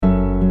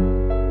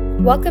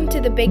Welcome to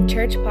the Big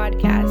Church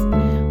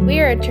Podcast. We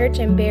are a church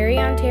in Barrie,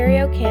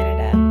 Ontario,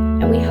 Canada,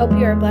 and we hope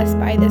you are blessed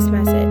by this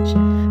message.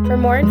 For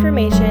more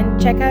information,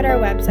 check out our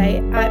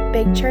website at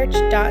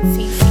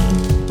bigchurch.cc.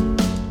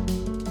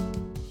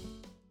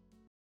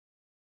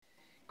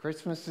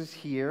 Christmas is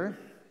here,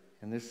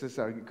 and this is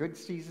a good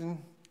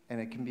season, and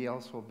it can be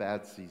also a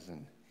bad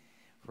season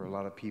for a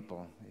lot of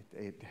people.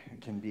 It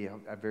can be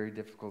a very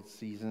difficult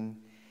season.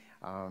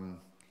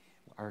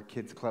 Our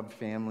kids' club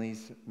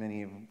families,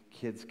 many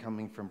kids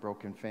coming from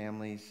broken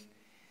families,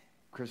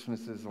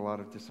 Christmas is a lot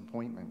of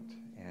disappointment,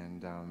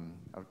 and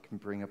it can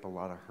bring up a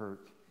lot of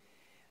hurt.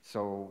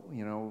 So,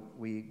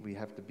 we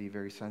have to be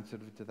very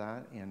sensitive to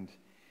that, and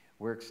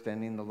we're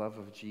extending the love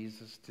of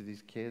Jesus to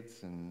these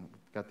kids, and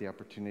got the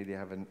opportunity to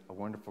have a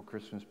wonderful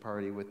Christmas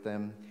party with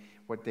them.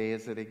 What day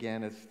is it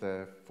again? It's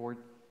the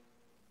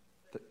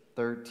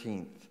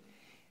 13th,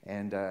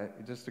 and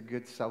just a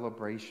good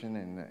celebration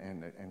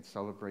and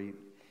celebrate,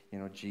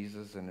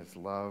 Jesus and His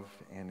love,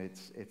 and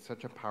it's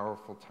such a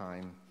powerful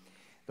time,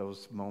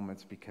 those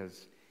moments,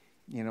 because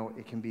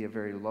it can be a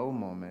very low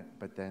moment,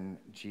 but then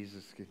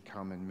Jesus can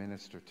come and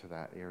minister to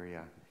that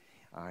area,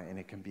 and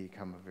it can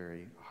become a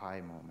very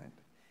high moment.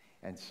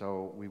 And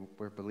so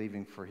we're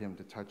believing for Him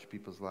to touch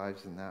people's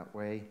lives in that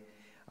way.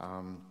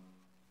 I'm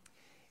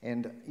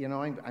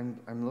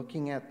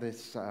looking at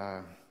this,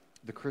 the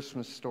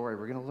Christmas story.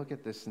 We're going to look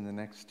at this in the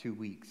next 2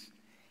 weeks.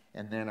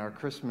 And then our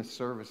Christmas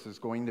service is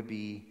going to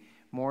be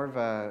more of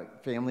a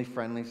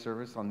family-friendly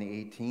service on the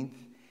 18th.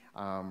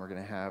 We're going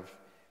to have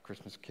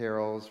Christmas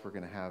carols. We're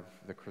going to have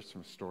the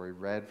Christmas story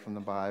read from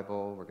the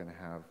Bible. We're going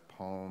to have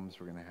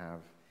poems. We're going to have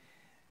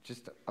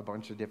just a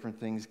bunch of different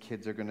things.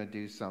 Kids are going to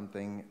do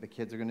something. The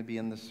kids are going to be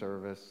in the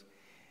service.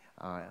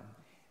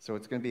 So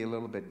it's going to be a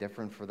little bit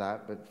different for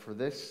that. But for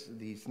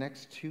these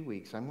next 2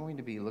 weeks, I'm going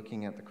to be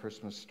looking at the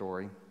Christmas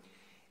story.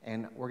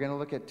 And we're going to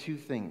look at two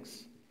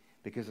things,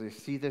 because I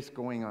see this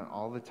going on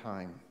all the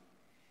time.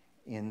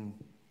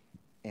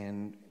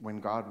 And when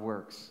God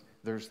works,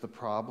 there's the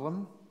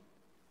problem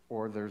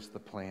or there's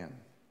the plan.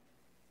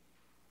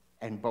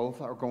 And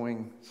both are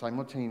going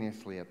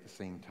simultaneously at the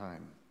same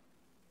time.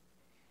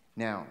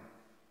 Now,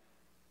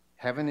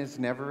 heaven is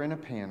never in a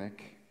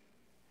panic.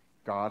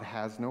 God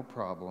has no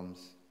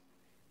problems.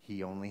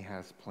 He only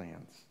has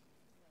plans.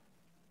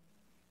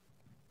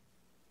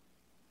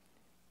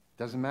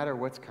 Doesn't matter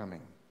what's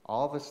coming.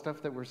 All the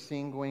stuff that we're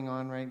seeing going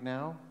on right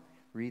now,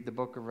 read the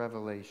book of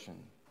Revelation.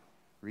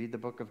 Read the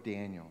book of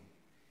Daniel.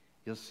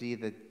 You'll see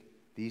that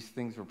these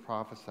things were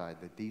prophesied,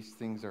 that these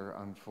things are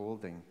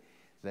unfolding,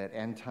 that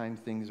end time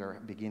things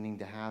are beginning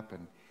to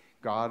happen.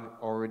 God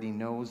already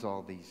knows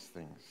all these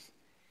things.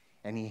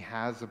 And He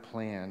has a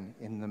plan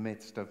in the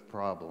midst of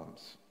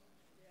problems.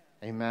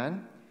 Yeah.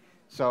 Amen?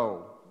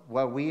 So,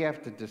 what we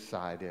have to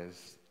decide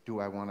is, do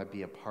I want to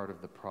be a part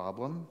of the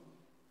problem,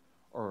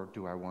 or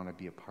do I want to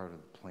be a part of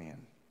the plan?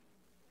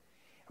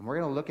 And we're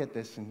going to look at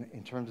this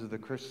in terms of the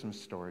Christmas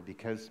story,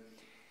 because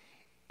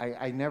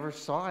I never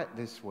saw it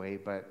this way,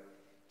 but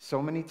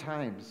so many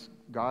times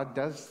God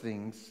does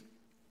things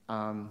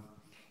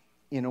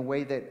in a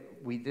way that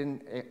we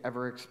didn't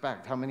ever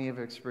expect. How many have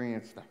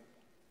experienced that?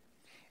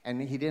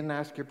 And He didn't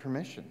ask your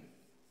permission.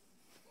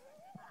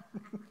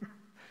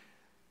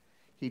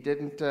 He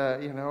didn't,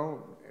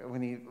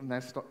 when He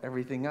messed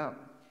everything up.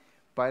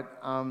 But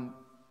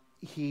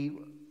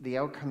the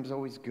outcome's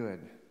always good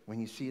when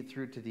you see it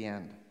through to the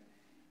end.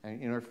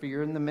 And, if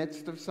you're in the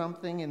midst of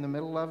something, in the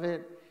middle of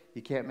it,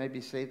 you can't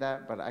maybe say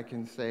that, but I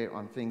can say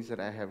on things that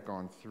I have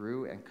gone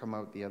through and come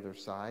out the other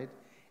side,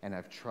 and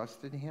I've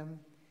trusted Him,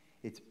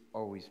 it's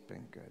always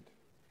been good.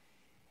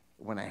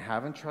 When I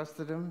haven't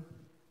trusted Him,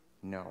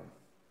 no.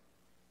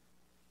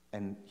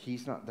 And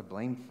He's not to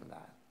blame for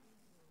that.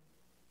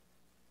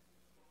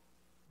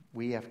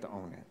 We have to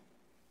own it.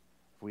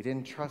 If we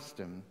didn't trust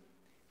Him,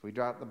 if we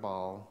dropped the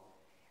ball,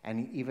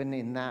 and even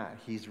in that,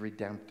 He's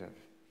redemptive.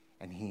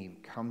 And He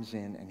comes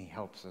in and He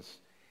helps us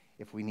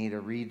if we need a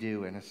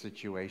redo in a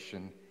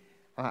situation.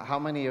 How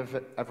many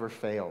have ever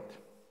failed?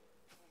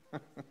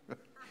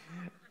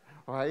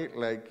 Right?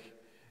 Like,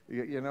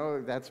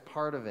 that's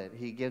part of it.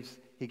 He gives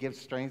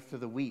strength to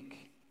the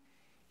weak.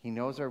 He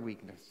knows our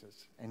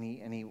weaknesses, and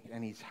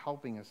He's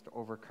helping us to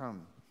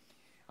overcome.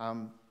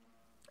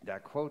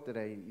 That quote that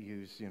I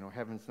use,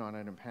 heaven's not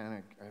in a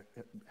panic,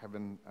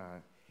 heaven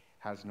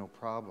has no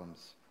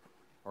problems,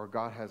 or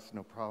God has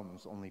no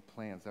problems, only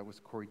plans. That was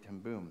Corrie ten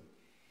Boom.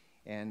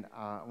 And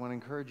I want to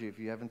encourage you, if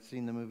you haven't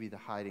seen the movie The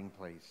Hiding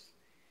Place,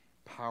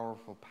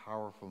 powerful,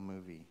 powerful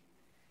movie.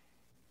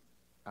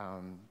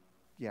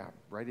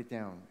 Write it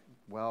down.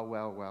 Well,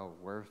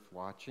 worth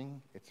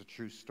watching. It's a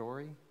true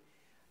story.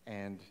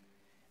 And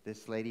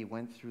this lady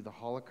went through the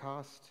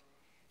Holocaust.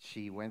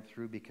 She went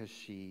through because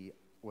she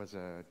was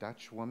a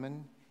Dutch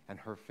woman, and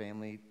her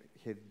family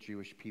hid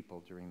Jewish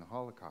people during the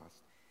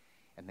Holocaust.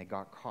 And they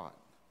got caught.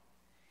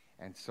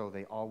 And so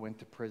they all went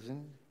to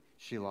prison.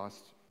 She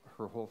lost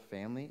her whole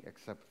family,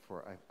 except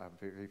for a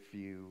very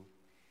few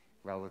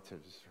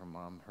relatives. Her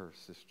mom, her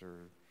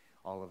sister,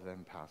 all of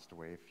them passed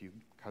away. A few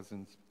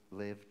cousins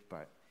lived,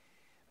 but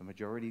The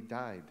majority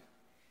died.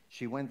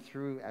 She went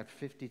through at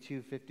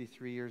 52,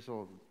 53 years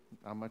old,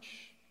 not much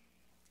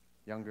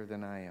younger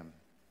than I am.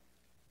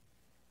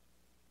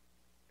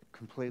 It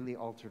completely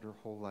altered her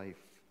whole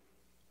life.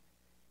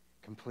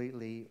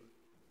 Completely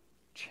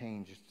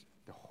changed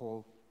the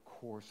whole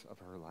course of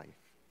her life.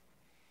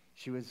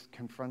 She was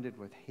confronted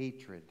with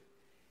hatred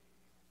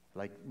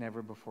like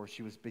never before.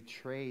 She was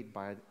betrayed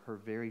by her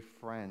very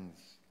friends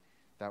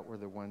that were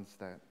the ones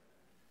that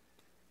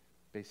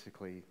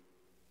basically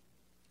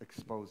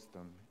exposed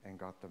them and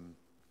got them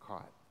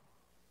caught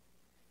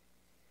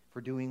for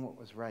doing what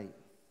was right.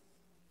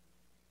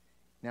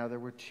 Now, there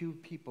were two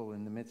people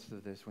in the midst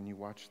of this when you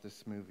watch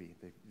this movie.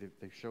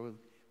 They show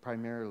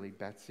primarily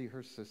Betsy,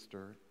 her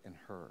sister, and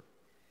her.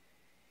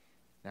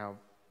 Now,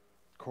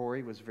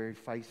 Corrie was very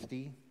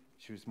feisty.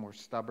 She was more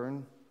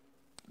stubborn.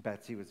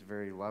 Betsy was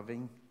very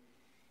loving,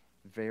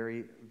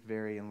 very,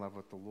 very in love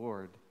with the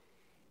Lord.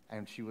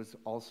 And she was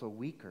also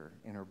weaker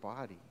in her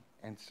body.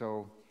 And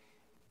so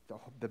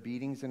the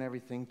beatings and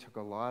everything took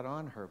a lot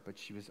on her, but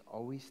she was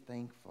always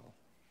thankful.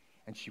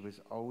 And she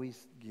was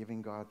always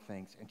giving God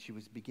thanks. And she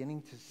was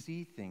beginning to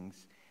see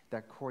things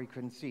that Corrie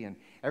couldn't see. And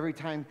every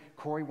time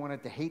Corrie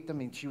wanted to hate them,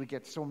 and she would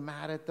get so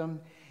mad at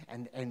them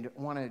and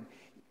wanted,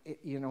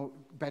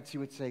 Betsy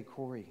would say,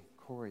 Corrie,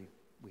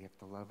 we have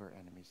to love our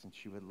enemies. And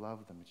she would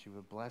love them, and she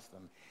would bless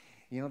them.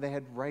 They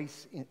had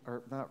lice.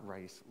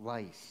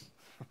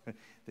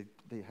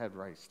 they had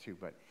rice too,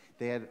 but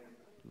they had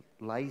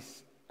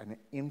lice, an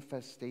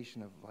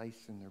infestation of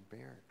lice in their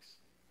barracks.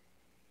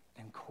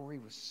 And Corrie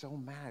was so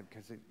mad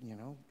because it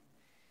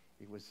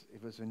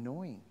was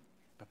annoying.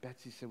 But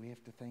Betsy said, we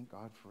have to thank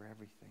God for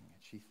everything.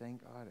 And she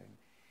thanked God. And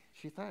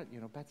she thought,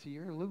 Betsy,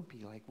 you're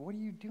loopy. Like, what are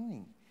you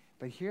doing?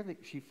 But here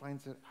she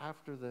finds that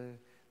after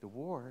the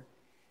war,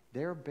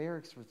 their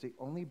barracks was the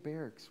only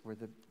barracks where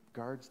the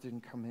guards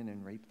didn't come in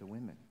and rape the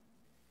women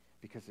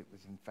because it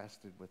was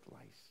infested with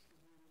lice.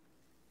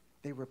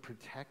 They were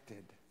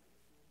protected.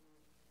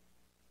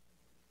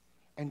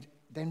 And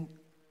then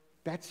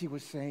Betsy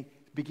was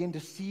begin to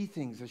see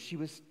things as she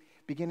was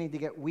beginning to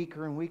get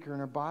weaker and weaker in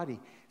her body.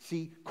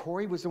 See,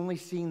 Corrie was only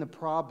seeing the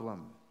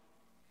problem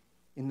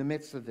in the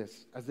midst of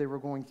this as they were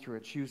going through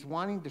it. She was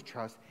wanting to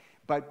trust,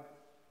 but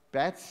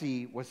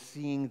Betsy was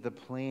seeing the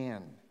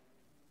plan.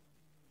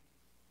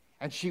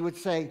 And she would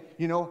say,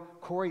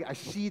 Corrie, I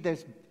see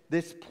this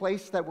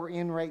place that we're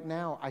in right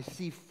now. I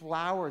see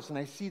flowers, and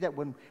I see that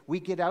when we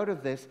get out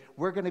of this,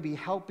 we're going to be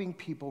helping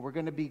people. We're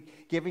going to be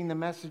giving the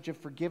message of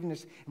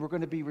forgiveness, and we're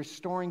going to be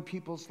restoring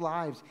people's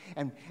lives.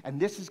 And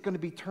this is going to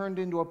be turned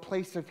into a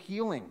place of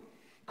healing.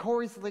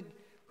 Corrie's like,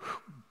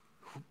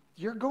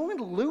 you're going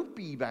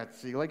loopy,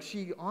 Betsy. Like,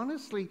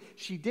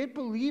 she did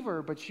believe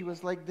her, but she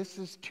was like, this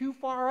is too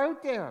far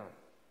out there.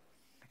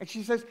 And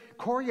she says,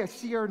 Corrie, I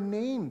see our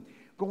name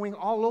going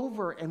all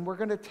over, and we're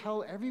going to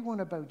tell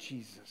everyone about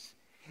Jesus.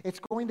 It's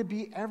going to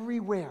be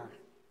everywhere.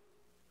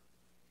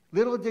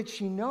 Little did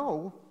she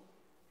know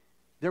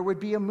there would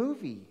be a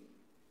movie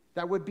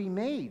that would be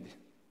made.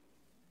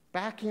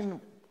 Back in,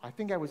 I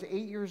think I was 8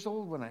 years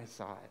old when I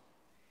saw it.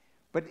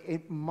 But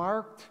it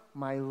marked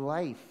my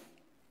life.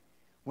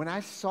 When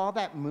I saw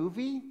that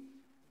movie,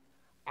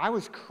 I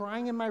was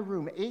crying in my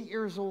room, 8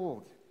 years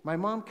old. My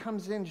mom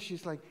comes in,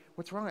 she's like,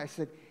 what's wrong? I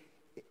said,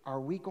 are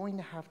we going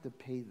to have to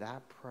pay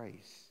that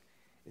price?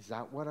 Is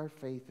that what our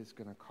faith is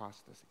going to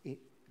cost us? It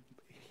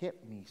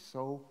hit me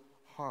so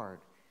hard.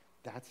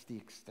 That's the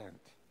extent.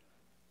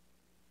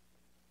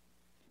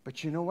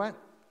 But you know what?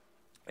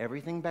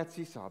 Everything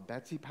Betsy saw,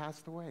 Betsy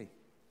passed away.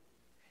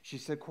 She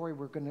said, Corrie,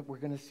 we're going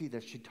to see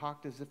this. She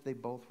talked as if they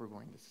both were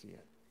going to see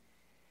it.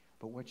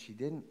 But what she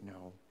didn't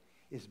know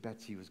is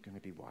Betsy was going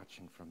to be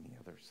watching from the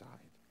other side.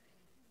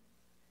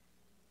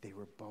 They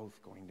were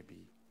both going to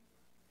be.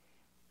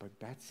 But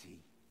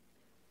Betsy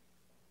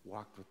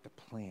walked with the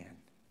plan,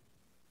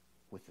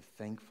 with a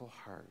thankful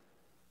heart.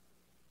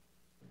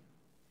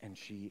 And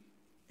she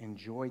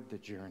enjoyed the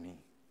journey.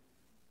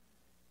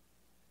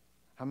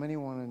 How many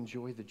want to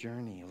enjoy the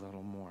journey a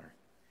little more?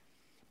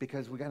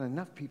 Because we got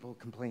enough people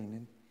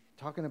complaining,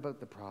 talking about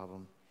the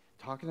problem,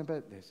 talking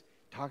about this,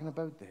 talking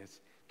about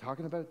this,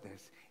 talking about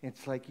this.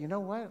 It's like, you know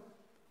what?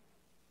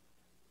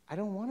 I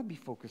don't want to be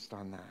focused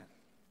on that.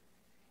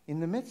 In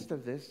the midst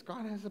of this,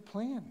 God has a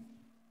plan.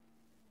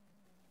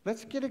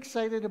 Let's get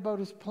excited about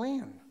his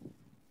plan.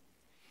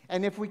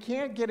 And if we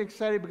can't get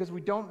excited because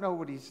we don't know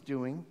what he's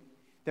doing,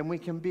 then we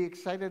can be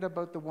excited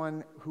about the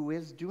one who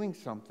is doing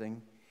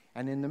something.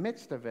 And in the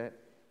midst of it,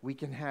 we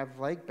can have,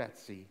 like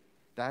Betsy,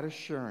 that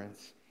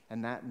assurance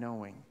and that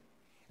knowing,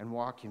 and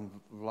walk in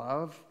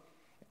love,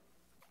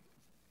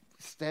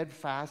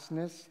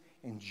 steadfastness,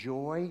 and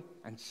joy,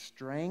 and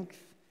strength,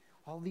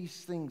 all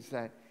these things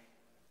that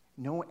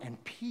know,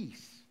 and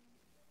peace.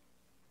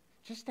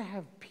 Just to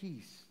have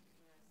peace.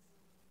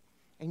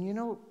 And you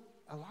know,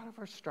 a lot of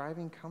our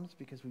striving comes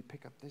because we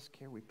pick up this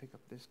care, we pick up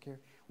this care,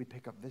 we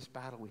pick up this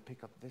battle, we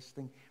pick up this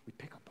thing, we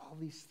pick up all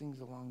these things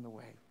along the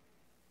way.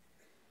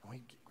 And we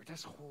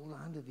just hold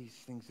on to these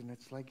things, and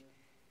it's like,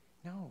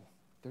 no,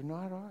 they're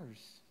not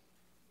ours.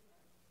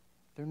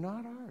 They're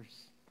not ours.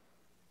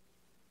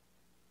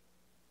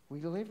 We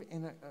live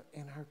in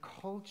our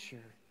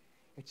culture.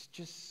 It's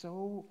just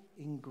so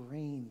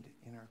ingrained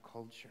in our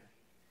culture.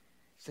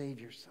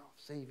 Save yourself,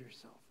 save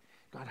yourself.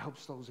 God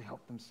helps those who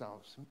help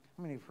themselves.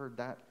 How many have heard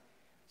that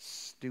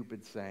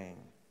stupid saying?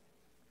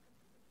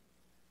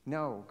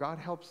 No, God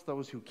helps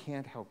those who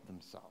can't help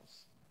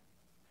themselves.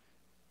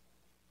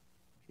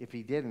 If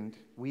he didn't,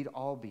 we'd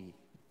all be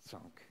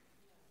sunk.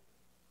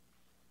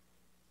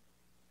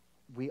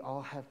 We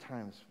all have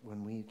times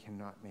when we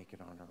cannot make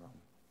it on our own.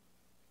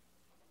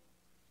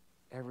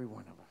 Every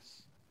one of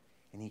us.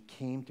 And he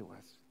came to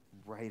us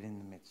right in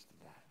the midst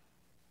of that.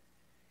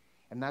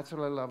 And that's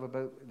what I love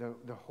about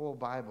the whole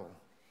Bible.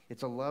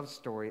 It's a love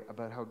story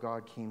about how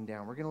God came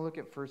down. We're going to look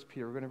at 1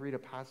 Peter. We're going to read a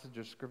passage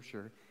of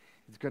Scripture.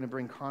 It's going to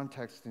bring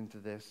context into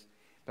this.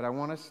 But I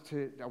want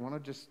to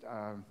just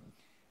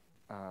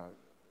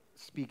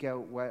speak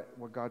out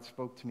what God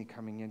spoke to me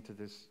coming into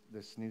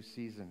this new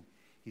season.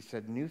 He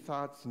said, new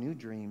thoughts, new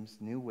dreams,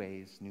 new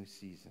ways, new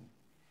season.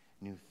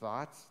 New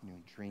thoughts,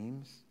 new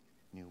dreams,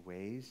 new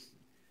ways,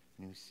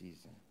 new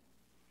season.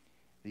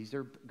 These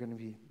are going to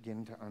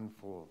begin to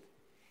unfold.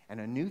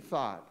 And a new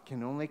thought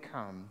can only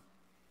come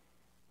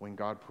when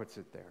God puts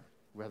it there,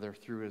 whether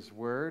through his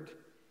word,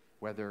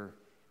 whether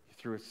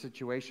through a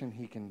situation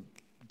he can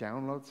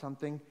download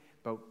something,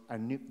 but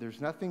there's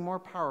nothing more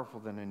powerful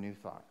than a new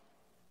thought.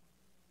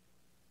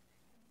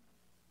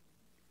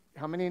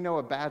 How many know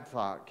a bad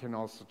thought can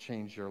also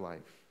change your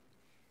life?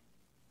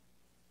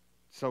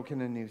 So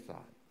can a new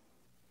thought.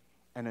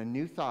 And a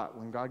new thought,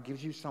 when God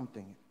gives you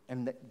something,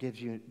 and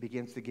that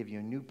begins to give you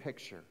a new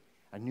picture,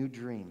 a new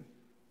dream,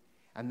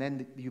 and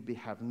then you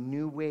have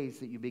new ways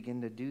that you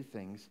begin to do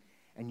things,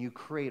 and you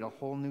create a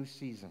whole new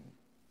season.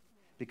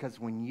 Because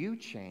when you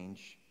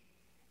change,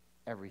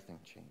 everything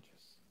changes.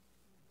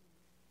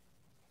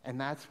 And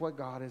that's what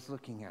God is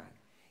looking at,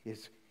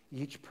 is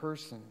each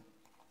person,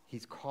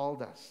 he's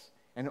called us.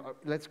 And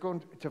let's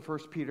go to 1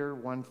 Peter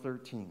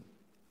 1:13.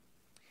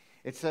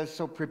 It says,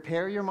 so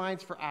prepare your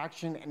minds for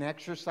action and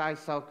exercise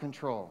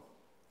self-control.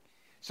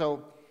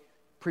 So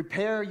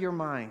prepare your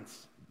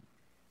minds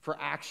for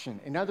action.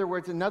 In other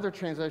words, another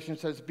translation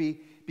says be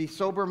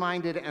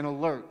sober-minded and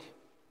alert.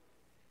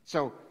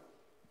 So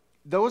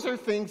those are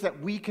things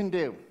that we can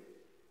do.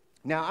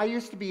 Now, I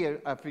used to be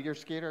a figure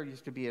skater. I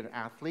used to be an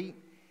athlete.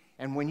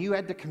 And when you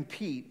had to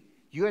compete,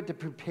 you had to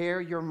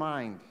prepare your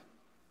mind.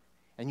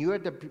 And you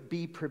had to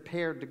be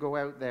prepared to go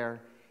out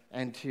there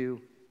and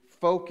to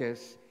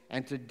focus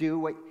and to do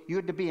what you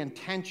had to be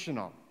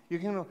intentional. You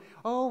can go,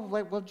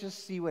 we'll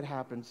just see what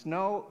happens.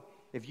 No,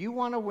 if you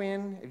want to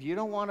win, if you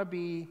don't want to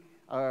be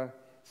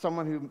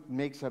someone who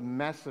makes a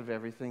mess of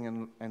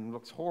everything and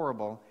looks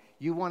horrible,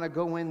 you want to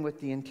go in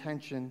with the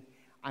intention,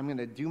 I'm going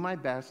to do my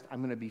best, I'm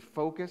going to be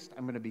focused,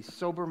 I'm going to be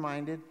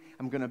sober-minded,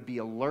 I'm going to be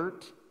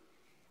alert,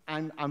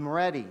 I'm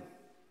ready.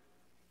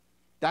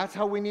 That's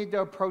how we need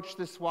to approach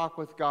this walk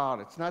with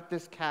God. It's not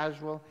this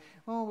casual,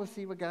 we'll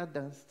see what God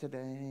does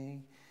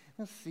today.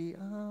 Let's see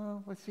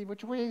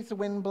which way is the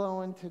wind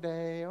blowing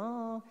today.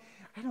 I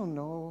don't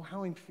know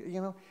how he,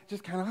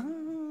 just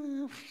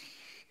kind of,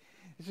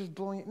 it's just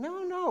blowing.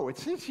 No, it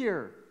says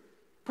here,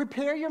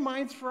 prepare your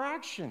minds for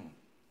action.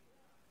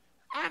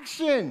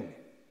 Action!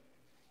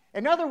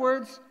 In other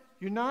words,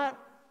 you're not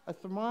a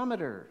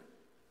thermometer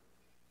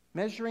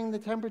measuring the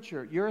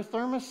temperature. You're a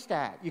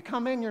thermostat. You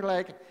come in, you're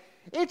like,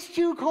 it's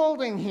too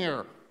cold in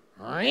here.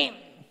 All right?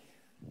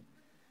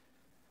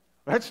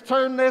 Let's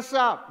turn this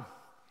up.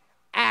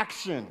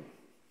 Action.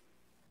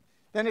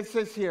 Then it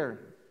says here,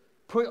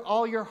 put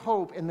all your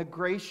hope in the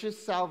gracious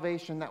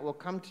salvation that will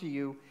come to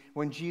you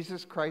when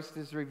Jesus Christ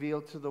is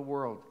revealed to the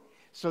world.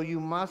 So you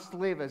must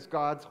live as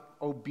God's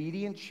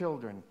obedient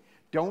children.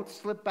 Don't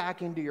slip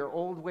back into your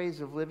old ways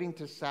of living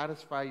to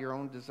satisfy your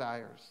own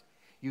desires.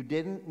 You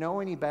didn't know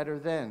any better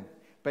then,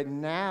 but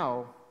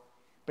now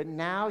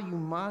you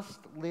must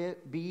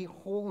be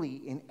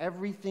holy in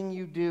everything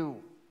you do.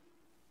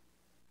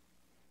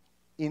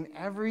 In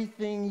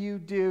everything you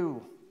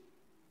do.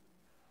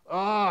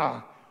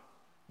 Why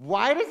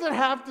does it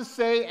have to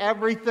say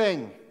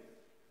everything?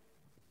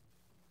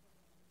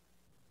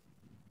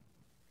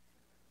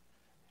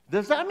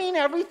 Does that mean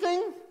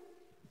everything?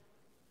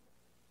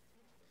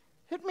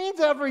 It means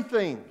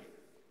everything.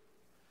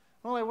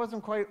 Well, I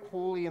wasn't quite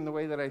holy in the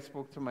way that I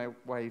spoke to my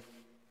wife.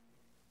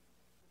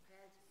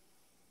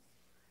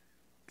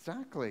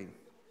 Exactly.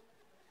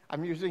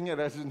 I'm using it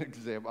as an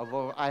example,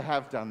 although I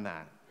have done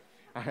that.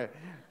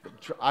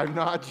 I'm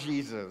not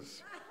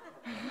Jesus.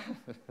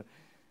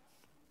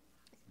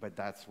 But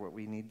that's what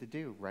we need to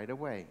do right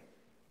away.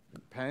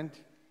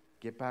 Repent,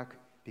 get back,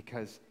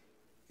 because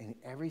in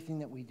everything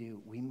that we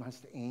do, we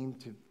must aim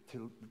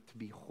to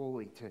be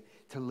holy,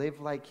 to live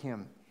like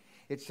him.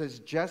 It says,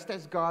 just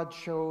as God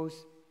chose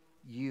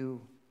you,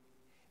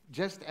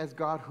 just as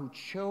God who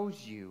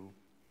chose you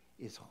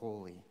is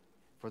holy.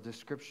 For the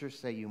scriptures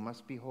say you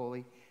must be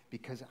holy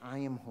because I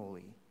am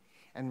holy.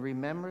 And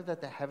remember that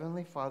the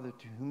Heavenly Father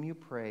to whom you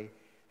pray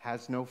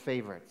has no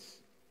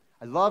favorites.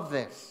 I love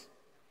this.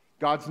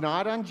 God's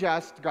not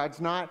unjust.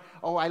 God's not,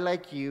 I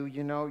like you.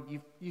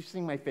 You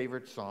sing my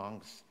favorite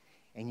songs.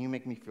 and you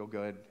make me feel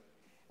good,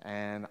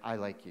 and I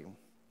like you.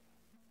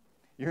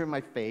 You're in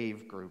my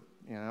fave group,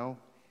 you know?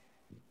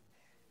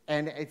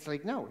 And it's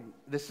like, no,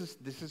 this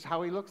is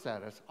how he looks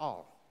at us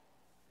all.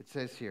 It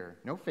says here,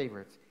 no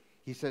favorites.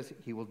 He says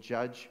he will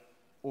judge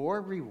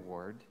or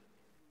reward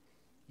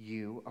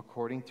you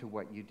according to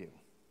what you do.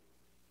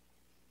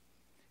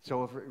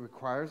 So if it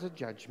requires a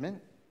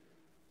judgment,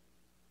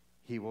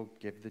 he will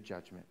give the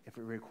judgment. If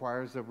it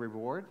requires a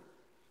reward,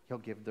 he'll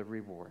give the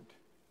reward.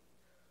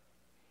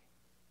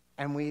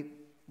 And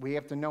we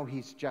have to know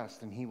he's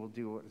just and he will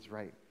do what is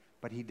right.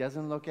 But he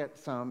doesn't look at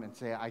some and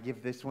say, I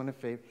give this one a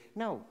favor.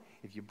 No,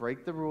 if you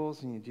break the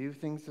rules and you do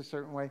things a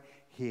certain way,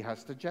 he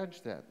has to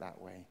judge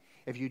that way.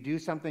 If you do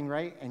something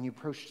right and you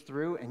push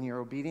through and you're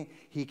obedient,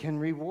 he can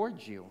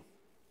reward you.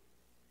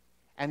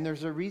 And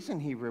there's a reason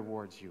he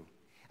rewards you.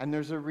 And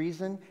there's a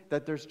reason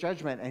that there's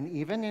judgment. And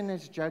even in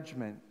his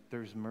judgment,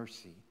 there's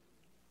mercy.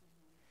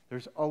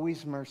 There's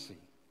always mercy.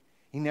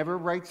 He never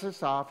writes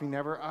us off. He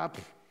never,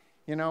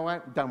 you know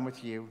what, done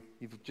with you.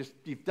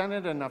 You've done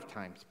it enough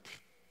times.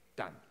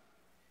 Done.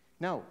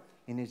 No,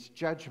 in his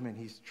judgment,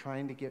 he's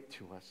trying to get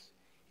to us.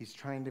 He's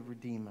trying to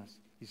redeem us.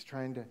 He's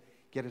trying to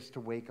get us to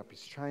wake up.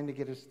 He's trying to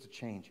get us to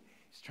change.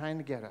 He's trying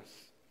to get us.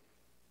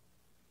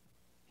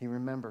 He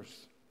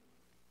remembers.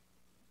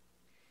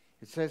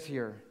 It says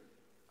here,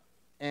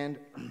 and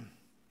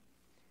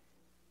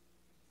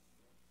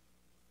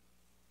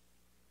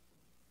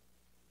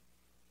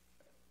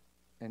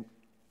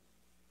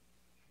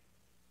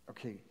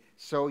okay,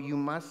 so you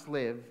must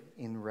live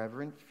in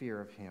reverent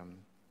fear of him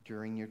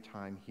during your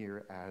time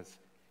here as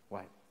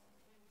what?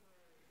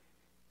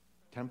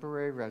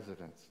 Temporary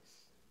residences.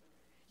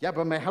 Yeah,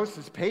 but my house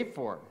is paid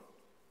for.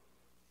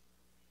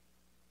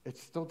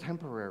 It's still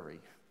temporary.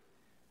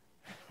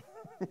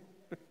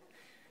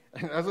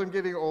 And as I'm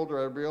getting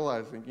older, I'm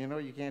realizing,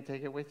 you can't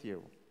take it with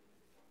you.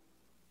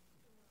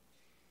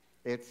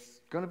 It's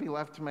going to be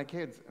left to my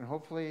kids, and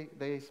hopefully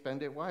they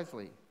spend it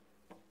wisely.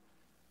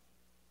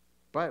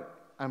 But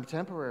I'm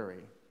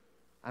temporary.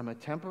 I'm a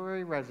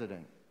temporary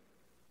resident.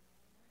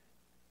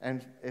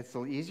 And it's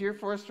easier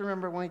for us to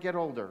remember when we get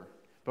older.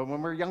 But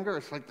when we're younger,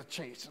 it's like the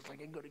chase. It's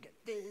like, I'm going to get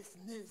this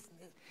and this and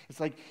this.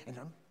 It's like,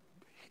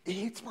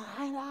 it's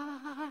my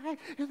life.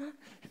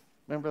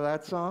 Remember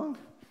that song?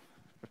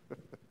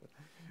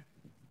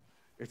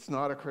 It's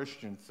not a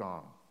Christian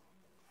song.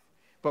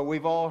 But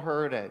we've all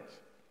heard it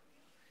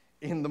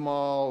in the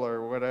mall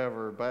or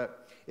whatever.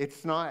 But it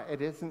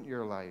isn't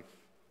your life.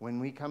 When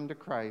we come to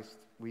Christ,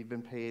 we've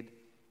been paid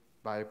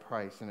by a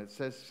price. And it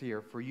says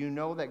here, for you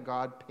know that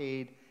God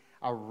paid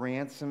a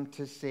ransom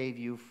to save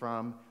you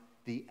from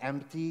the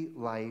empty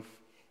life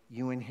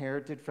you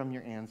inherited from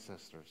your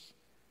ancestors.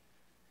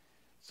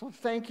 So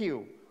thank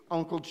you,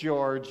 Uncle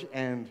George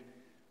and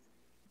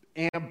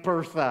Aunt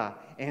Bertha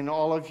and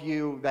all of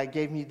you that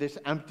gave me this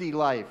empty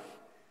life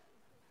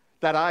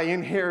that I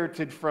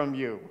inherited from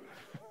you.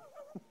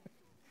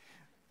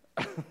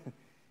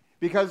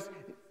 Because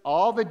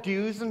all the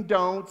do's and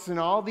don'ts and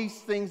all these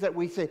things that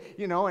we say,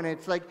 and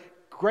it's like,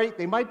 great,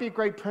 they might be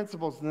great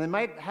principles and they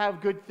might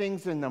have good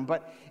things in them,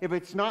 but if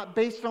it's not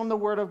based on the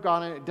Word of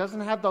God and it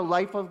doesn't have the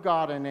life of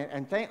God in it,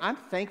 and I'm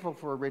thankful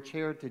for a rich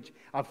heritage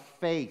of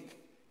faith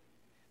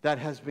that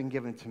has been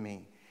given to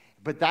me.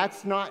 But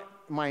that's not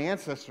my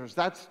ancestors.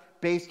 That's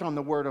based on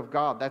the Word of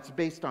God. That's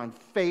based on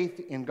faith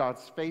in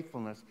God's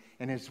faithfulness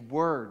and His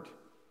Word.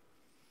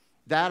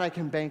 That I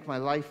can bank my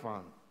life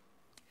on.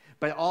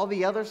 But all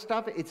the other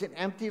stuff, it's an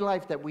empty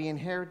life that we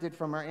inherited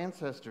from our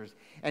ancestors.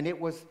 And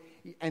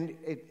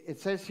it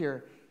says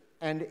here,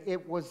 and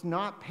it was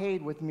not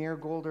paid with mere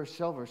gold or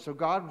silver. So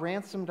God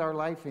ransomed our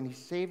life and He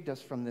saved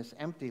us from this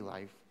empty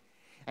life.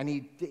 And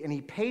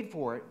He paid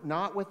for it,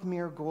 not with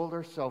mere gold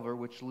or silver,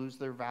 which lose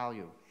their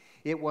value.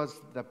 It was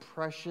the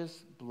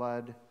precious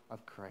blood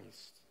of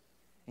Christ.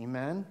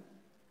 Amen?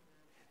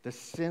 The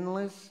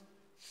sinless,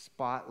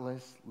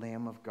 spotless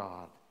Lamb of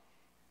God.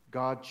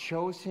 God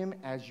chose Him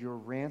as your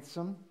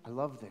ransom. I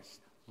love this.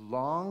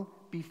 Long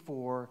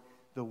before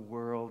the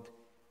world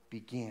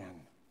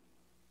began.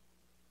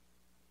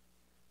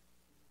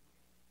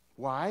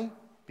 Why?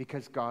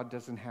 Because God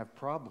doesn't have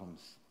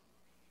problems.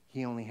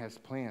 He only has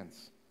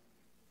plans.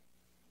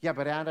 Yeah,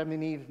 but Adam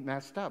and Eve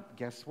messed up.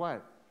 Guess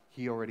what?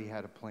 He already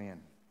had a plan.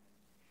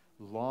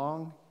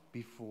 Long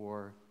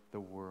before the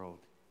world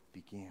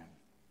began.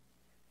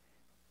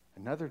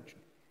 Another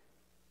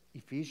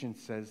Ephesians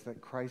says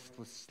that Christ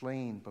was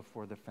slain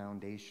before the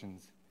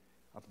foundations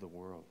of the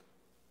world.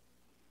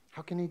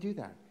 How can He do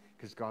that?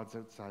 Because God's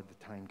outside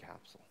the time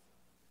capsule.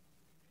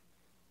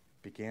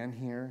 Began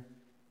here,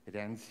 it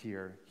ends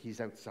here.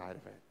 He's outside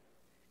of it.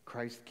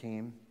 Christ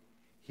came.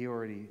 He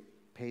already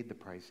paid the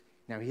price.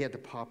 Now He had to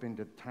pop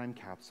into the time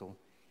capsule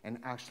and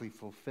actually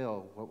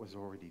fulfill what was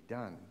already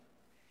done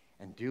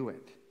and do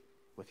it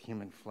with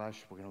human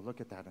flesh. We're going to look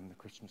at that in the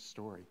Christmas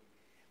story.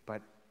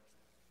 But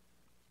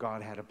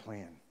God had a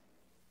plan.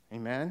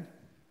 Amen?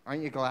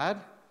 Aren't you glad?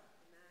 Amen.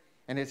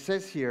 And it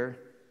says here,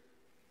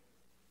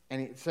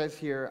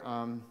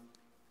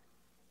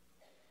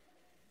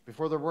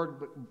 before the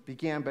world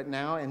began, but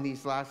now in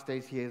these last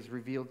days he has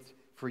revealed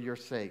for your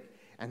sake.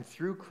 And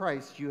through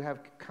Christ you have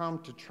come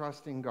to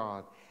trust in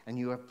God, and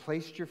you have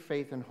placed your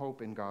faith and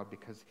hope in God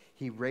because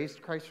he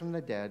raised Christ from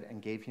the dead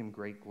and gave him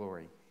great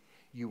glory.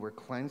 You were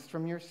cleansed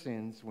from your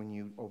sins when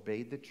you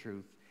obeyed the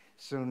truth,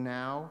 so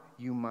now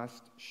you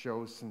must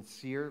show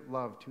sincere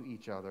love to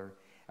each other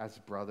as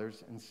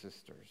brothers and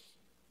sisters.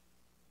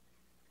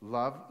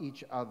 Love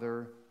each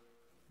other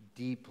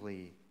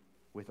deeply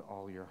with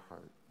all your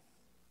heart.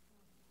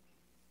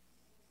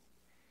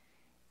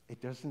 It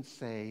doesn't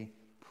say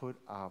put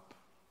up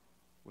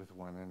with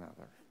one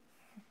another.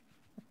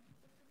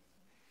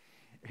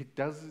 It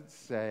doesn't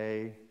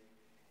say,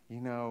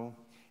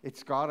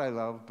 it's God I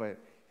love, but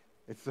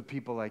it's the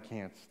people I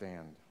can't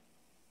stand.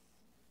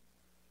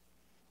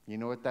 You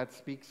know what that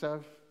speaks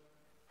of?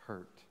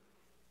 Hurt.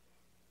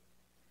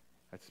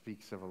 That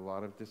speaks of a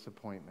lot of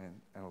disappointment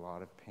and a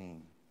lot of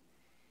pain,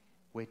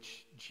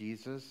 which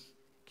Jesus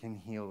can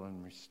heal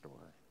and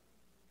restore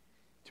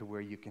to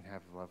where you can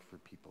have love for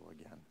people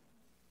again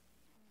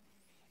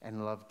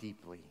and love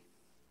deeply.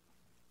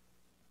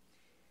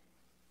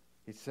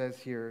 It says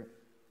here,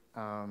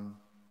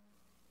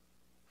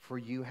 for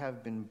you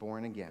have been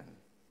born again,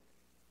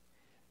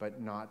 but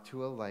not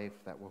to a life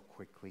that will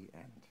quickly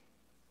end.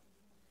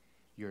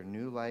 Your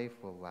new life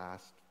will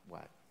last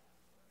what?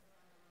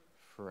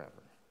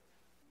 Forever.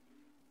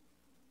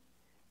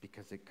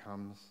 Because it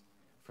comes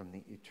from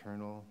the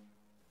eternal,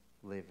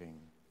 living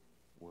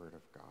Word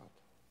of God.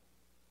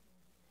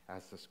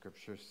 As the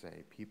scriptures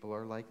say, people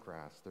are like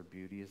grass. Their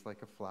beauty is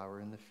like a flower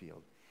in the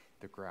field.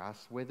 The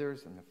grass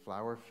withers and the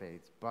flower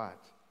fades,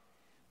 but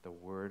the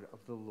word of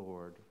the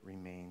Lord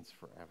remains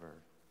forever.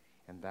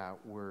 And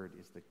that word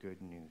is the good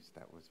news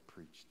that was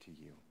preached to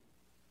you.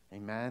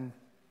 Amen?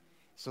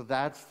 So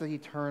that's the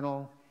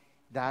eternal.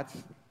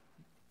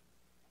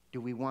 Do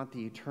we want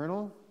the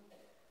eternal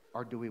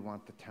or do we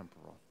want the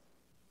temporal?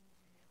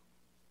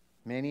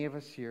 Many of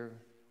us here,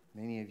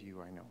 many of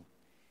you I know,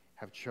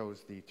 have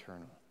chose the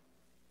eternal.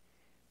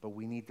 But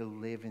we need to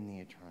live in the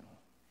eternal.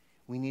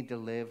 We need to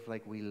live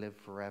like we live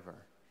forever.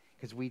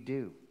 Because we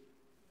do.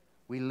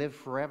 We live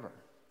forever.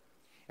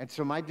 And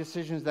so my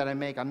decisions that I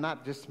make, I'm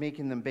not just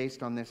making them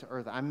based on this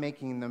earth. I'm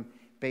making them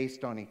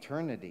based on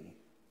eternity.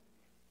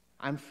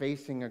 I'm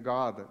facing a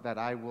God that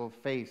I will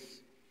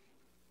face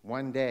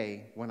one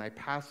day when I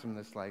pass from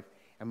this life.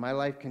 And my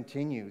life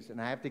continues. And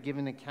I have to give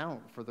an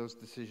account for those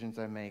decisions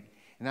I make.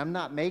 And I'm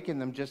not making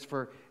them just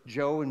for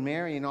Joe and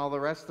Mary and all the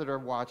rest that are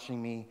watching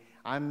me.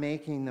 I'm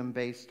making them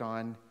based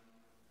on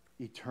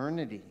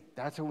eternity.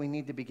 That's how we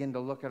need to begin to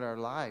look at our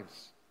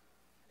lives.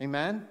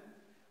 Amen?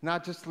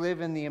 Not just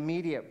live in the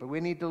immediate, but we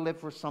need to live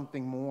for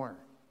something more.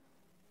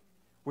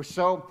 We're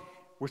so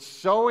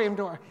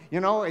into,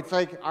 it's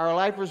like our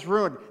life is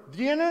ruined.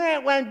 The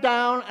internet went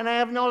down and I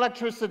have no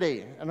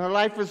electricity and our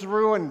life is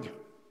ruined.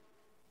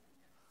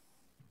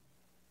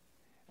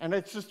 And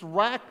it's just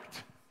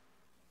wrecked.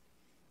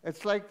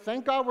 It's like,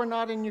 thank God we're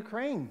not in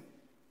Ukraine,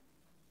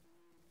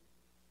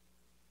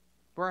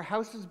 where our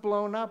house is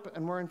blown up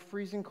and we're in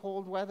freezing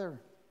cold weather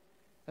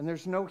and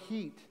there's no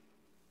heat.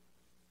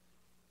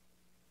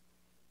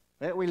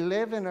 That we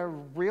live in a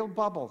real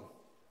bubble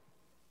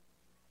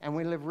and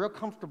we live real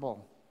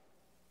comfortable.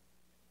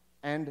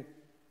 And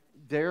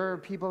there are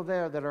people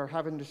there that are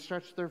having to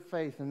stretch their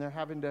faith and they're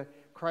having to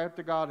cry out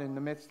to God in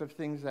the midst of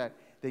things that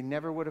they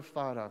never would have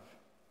thought of.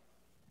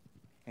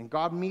 And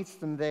God meets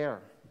them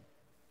there,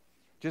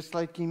 just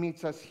like he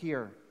meets us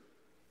here.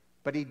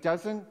 But he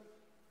doesn't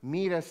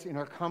meet us in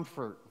our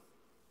comfort.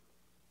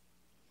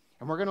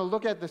 And we're going to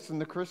look at this in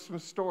the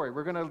Christmas story.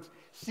 We're going to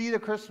see the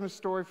Christmas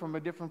story from a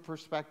different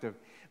perspective.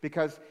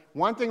 Because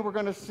one thing we're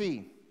going to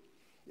see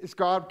is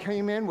God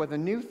came in with a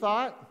new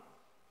thought,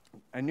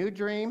 a new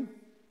dream.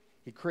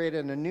 He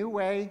created a new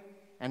way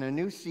and a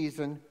new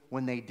season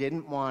when they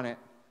didn't want it,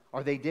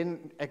 or they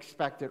didn't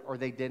expect it, or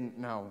they didn't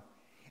know.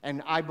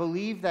 And I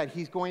believe that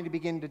he's going to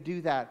begin to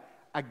do that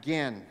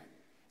again.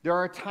 There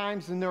are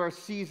times and there are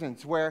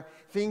seasons where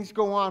things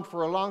go on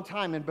for a long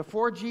time. And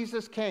before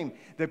Jesus came,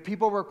 the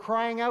people were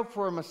crying out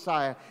for a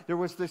Messiah. There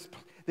was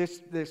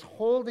this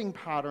holding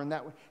pattern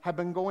that had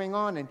been going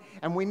on.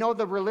 And we know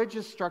the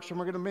religious structure, and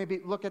we're going to maybe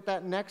look at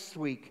that next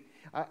week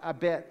a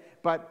bit.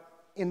 But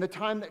in the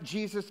time that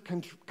Jesus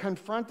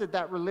confronted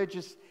that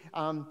religious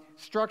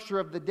structure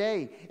of the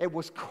day, it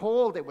was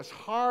cold, it was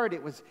hard,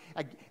 it was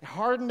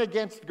hardened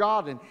against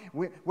God. And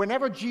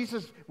whenever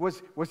Jesus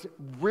was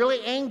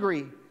really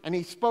angry and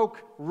he spoke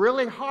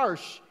really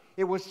harsh,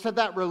 it was to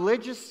that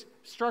religious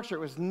structure. It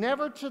was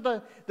never to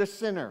the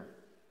sinner.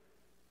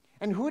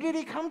 And who did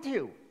he come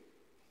to?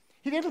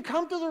 He didn't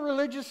come to the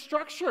religious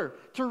structure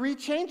to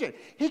rechange it.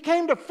 He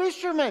came to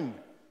fishermen.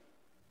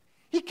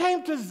 He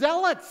came to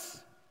zealots.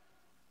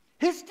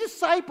 His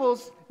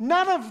disciples,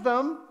 none of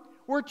them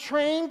were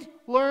trained,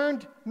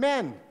 learned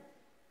men.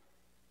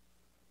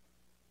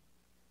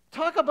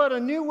 Talk about a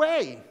new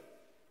way.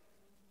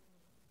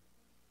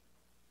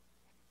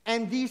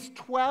 And these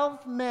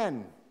 12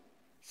 men,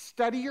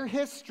 study your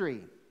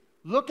history,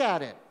 look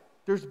at it,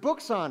 there's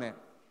books on it,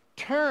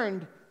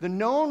 turned the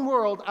known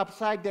world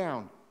upside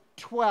down.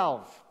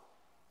 12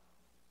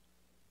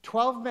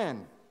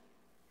 men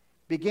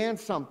began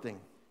something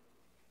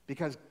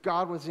because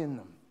God was in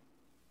them.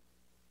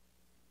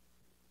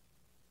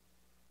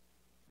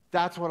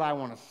 That's what I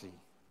want to see.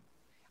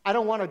 I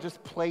don't want to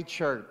just play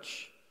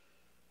church.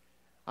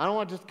 I don't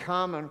want to just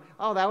come and,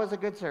 oh, that was a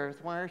good service.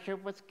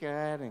 Worship was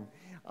good. And,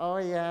 oh,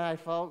 yeah, I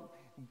felt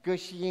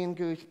gushy and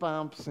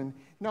goosebumps. And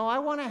no, I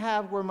want to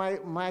have where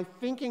my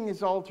thinking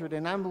is altered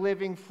and I'm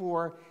living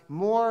for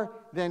more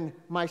than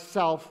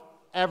myself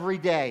every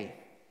day.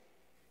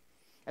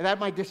 And that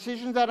my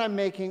decisions that I'm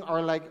making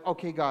are like,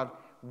 okay, God,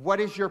 what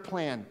is your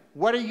plan?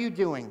 What are you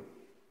doing?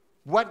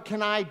 What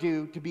can I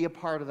do to be a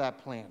part of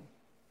that plan?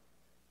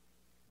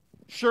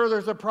 Sure,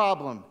 there's a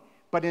problem,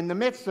 but in the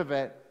midst of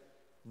it,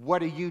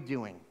 what are you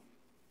doing?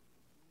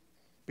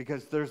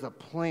 Because there's a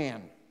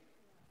plan.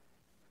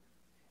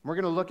 We're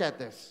going to look at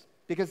this.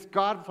 Because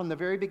God, from the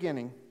very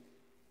beginning,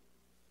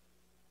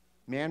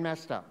 man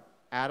messed up.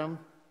 Adam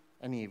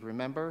and Eve.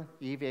 Remember?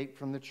 Eve ate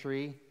from the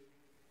tree.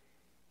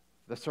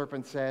 The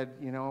serpent said,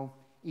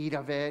 eat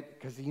of it,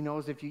 because he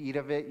knows if you eat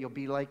of it, you'll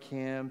be like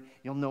him.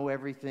 You'll know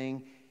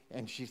everything.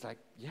 And she's like,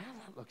 yeah,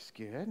 that looks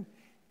good.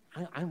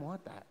 I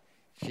want that.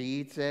 She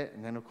eats it,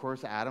 and then, of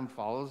course, Adam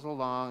follows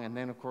along. And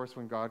then, of course,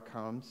 when God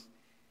comes,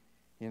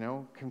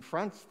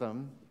 confronts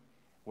them,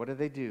 what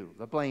do?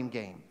 The blame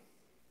game.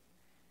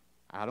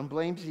 Adam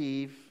blames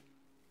Eve.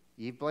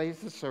 Eve blames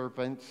the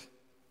serpent.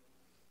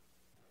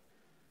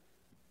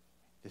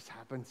 This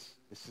happens.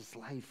 This is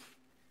life.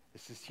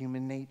 This is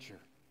human nature.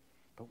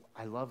 But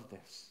I love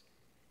this.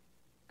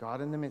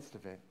 God, in the midst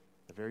of it,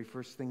 the very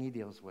first thing he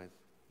deals with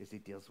is he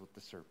deals with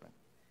the serpent.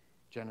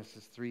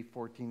 Genesis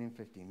 3:14 and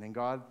 15. Then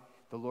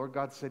the Lord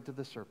God said to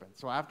the serpent.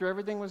 So after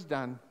everything was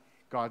done,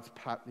 God's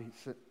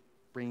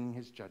bringing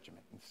his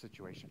judgment in the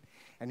situation.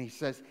 And he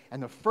says,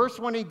 and the first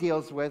one he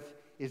deals with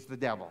is the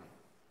devil.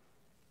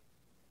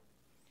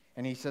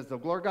 And he says, the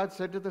Lord God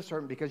said to the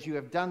serpent, because you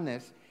have done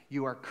this,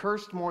 you are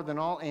cursed more than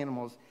all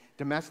animals,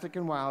 domestic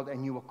and wild,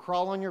 and you will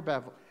crawl on your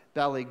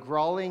belly,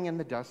 crawling in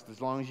the dust as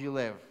long as you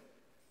live.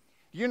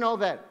 You know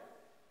that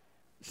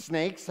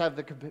snakes have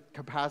the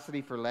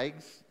capacity for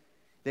legs?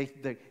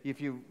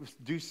 If you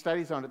do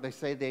studies on it, they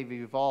say they've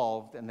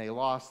evolved and they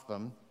lost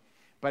them.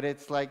 But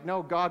it's like,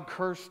 no, God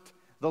cursed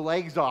the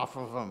legs off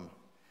of them.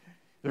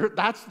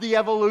 That's the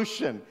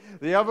evolution.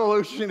 The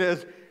evolution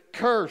is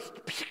cursed.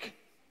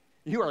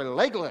 You are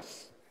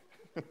legless.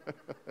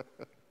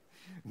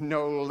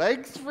 No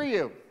legs for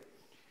you.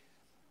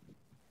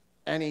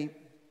 And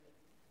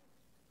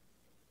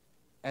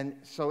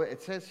so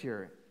it says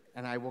here,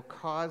 and I will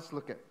cause,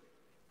 look at,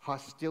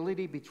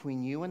 hostility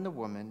between you and the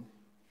woman,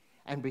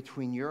 and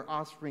between your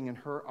offspring and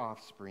her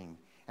offspring.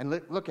 And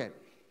look at,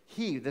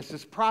 this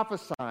is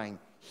prophesying,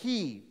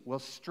 he will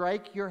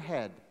strike your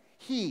head.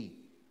 He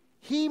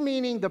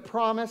meaning the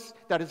promise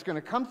that is going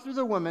to come through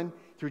the woman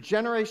through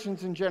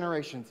generations and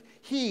generations.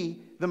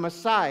 He, the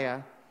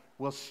Messiah,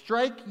 will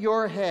strike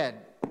your head.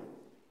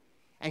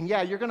 And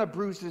yeah, you're going to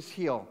bruise his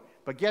heel.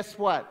 But guess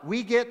what?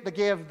 We get to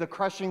give the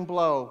crushing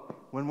blow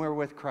when we're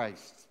with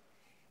Christ.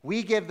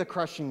 We give the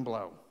crushing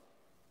blow.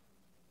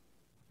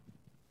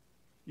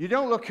 You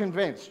don't look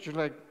convinced. You're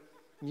like,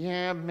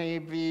 yeah,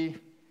 maybe.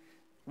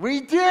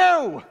 We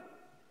do!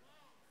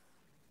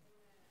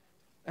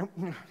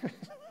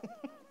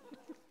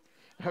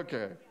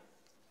 Okay.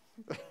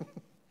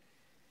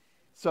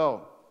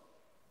 So,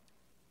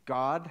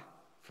 God,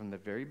 from the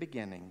very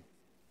beginning,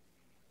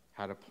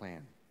 had a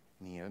plan,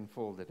 and he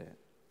unfolded it.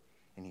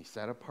 And he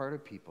set apart a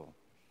people,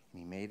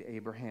 and he made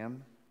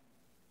Abraham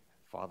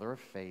father of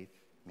faith,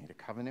 made a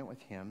covenant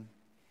with him,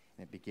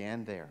 and it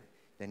began there.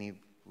 Then he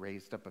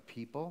raised up a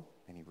people,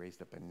 and he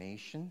raised up a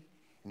nation,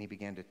 and he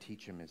began to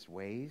teach them his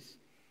ways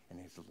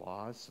and his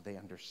laws so they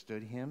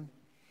understood him.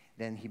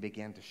 Then he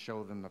began to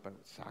show them about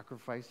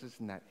sacrifices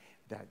and that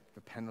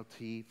the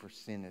penalty for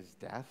sin is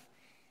death,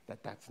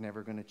 that's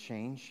never going to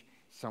change.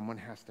 Someone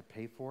has to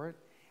pay for it.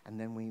 And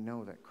then we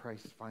know that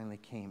Christ finally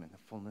came in the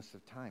fullness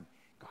of time.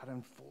 God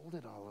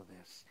unfolded all of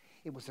this.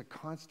 It was a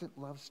constant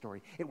love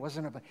story. It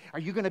wasn't about, are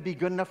you going to be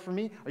good enough for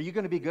me? Are you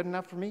going to be good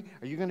enough for me?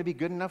 Are you going to be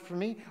good enough for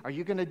me? Are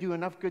you going to do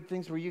enough good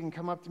things where you can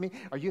come up to me?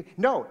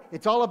 No,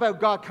 it's all about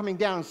God coming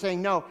down and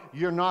saying, no,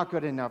 you're not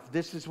good enough.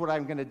 This is what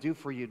I'm going to do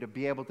for you to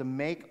be able to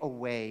make a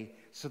way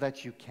so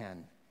that you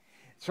can.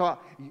 So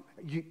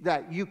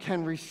that you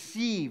can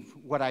receive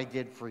what I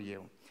did for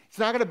you. It's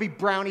not going to be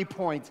brownie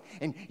points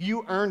and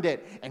you earned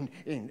it.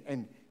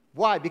 And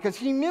why? Because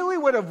he knew we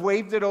would have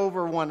waved it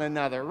over one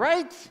another,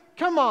 right?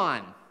 Come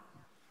on.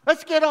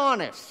 Let's get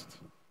honest.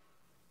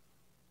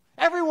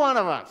 Every one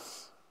of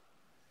us.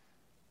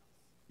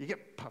 You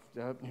get puffed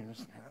up. And you're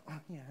just, oh,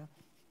 yeah,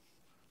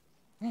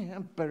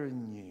 I'm better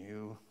than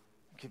you.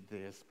 Look at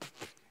this.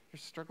 You're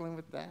struggling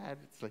with that.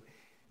 It's like,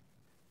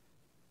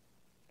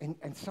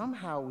 and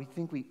somehow we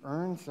think we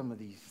earn some of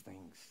these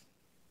things.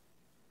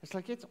 It's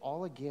like it's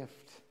all a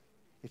gift.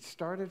 It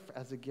started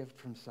as a gift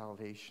from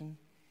salvation,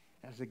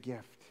 as a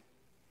gift.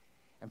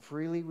 And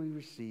freely we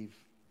receive,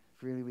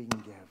 freely we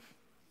can give.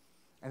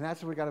 And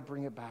that's what we got to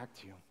bring it back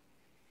to.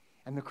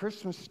 And the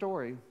Christmas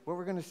story, what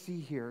we're going to see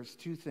here is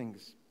two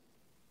things,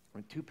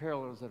 or two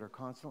parallels that are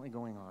constantly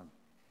going on.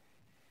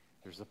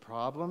 There's the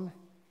problem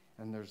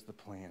and there's the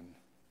plan.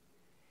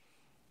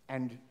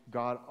 And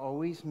God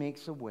always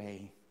makes a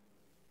way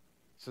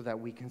so that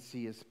we can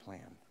see his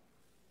plan.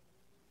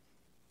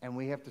 And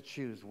we have to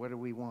choose, what do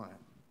we want?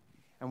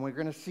 And we're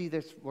going to see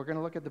this, we're going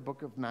to look at the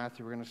book of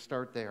Matthew. We're going to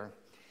start there.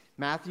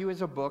 Matthew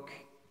is a book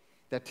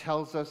that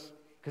tells us,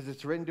 because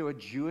it's written to a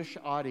Jewish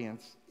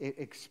audience, it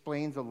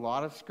explains a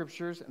lot of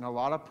scriptures and a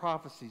lot of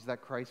prophecies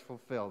that Christ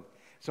fulfilled.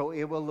 So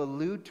it will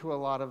allude to a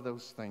lot of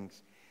those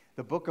things.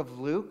 The book of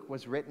Luke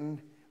was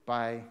written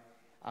by,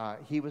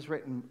 it was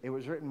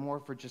written more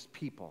for just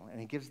people,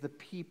 and it gives the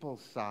people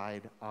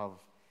side of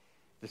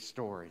the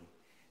story.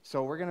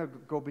 So we're going to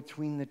go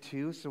between the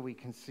two so we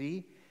can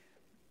see.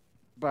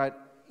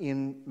 But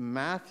in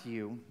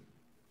Matthew,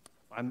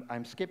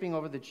 I'm skipping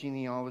over the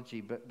genealogy,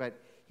 but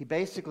he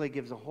basically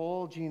gives a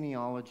whole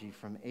genealogy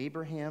from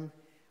Abraham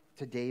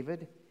to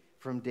David.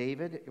 From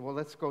David, well,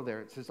 let's go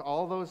there. It says,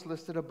 all those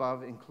listed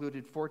above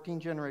included 14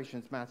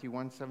 generations, Matthew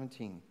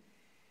 1:17.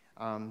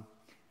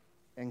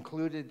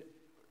 Included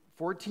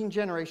 14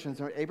 generations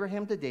from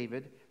Abraham to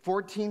David,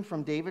 14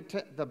 from David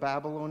to the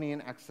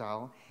Babylonian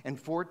exile, and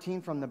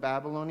 14 from the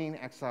Babylonian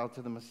exile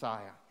to the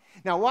Messiah.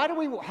 Now, why do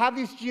we have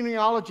these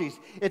genealogies?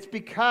 It's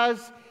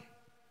because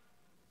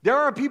there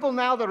are people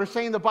now that are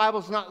saying the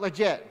Bible's not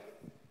legit.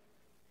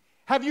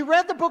 Have you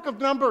read the book of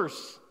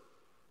Numbers?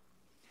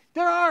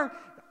 There are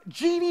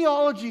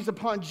genealogies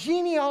upon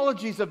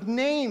genealogies of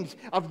names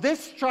of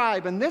this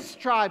tribe and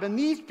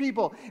these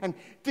people. And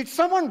did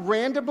someone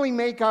randomly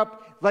make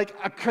up like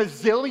a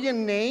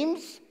gazillion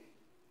names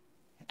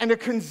and a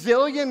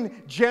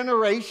gazillion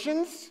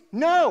generations?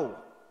 No.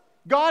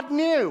 God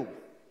knew.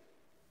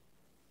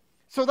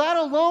 So that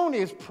alone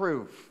is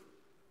proof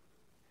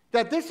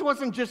that this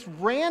wasn't just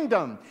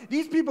random.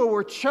 These people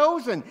were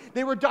chosen.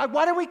 They were.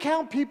 Why do we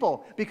count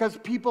people? Because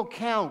people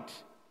count.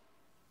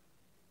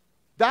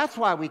 That's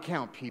why we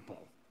count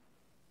people.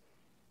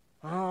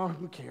 Oh,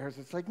 who cares?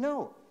 It's like,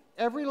 no,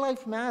 every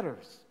life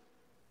matters.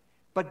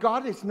 But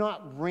God is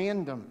not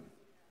random.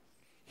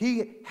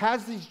 He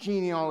has these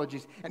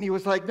genealogies. And he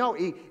was like, no,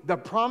 the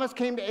promise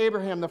came to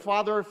Abraham, the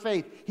father of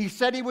faith. He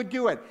said he would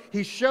do it.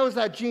 He shows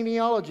that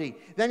genealogy.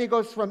 Then he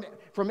goes from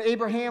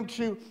Abraham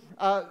to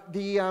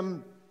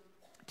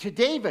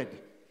David.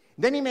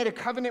 Then he made a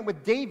covenant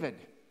with David,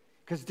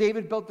 because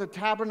David built the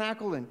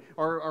tabernacle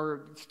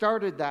or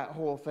started that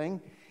whole thing.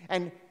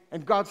 And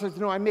God says,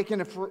 no, I'm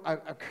making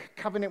a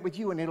covenant with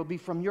you, and it'll be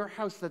from your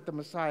house that the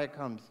Messiah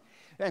comes.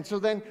 And so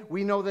then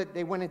we know that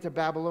they went into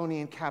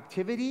Babylonian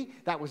captivity.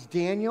 That was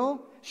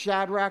Daniel,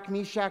 Shadrach,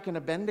 Meshach, and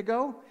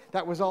Abednego.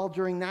 That was all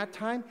during that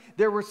time.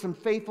 There were some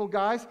faithful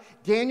guys.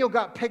 Daniel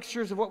got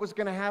pictures of what was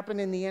going to happen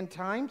in the end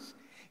times.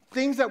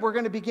 Things that we're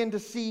going to begin to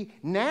see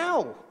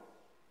now.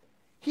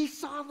 He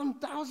saw them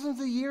thousands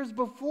of years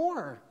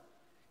before.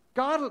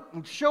 God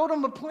showed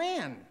him a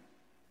plan.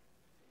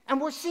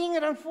 And we're seeing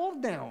it unfold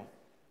now.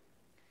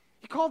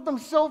 He called them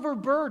silver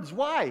birds.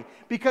 Why?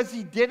 Because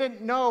he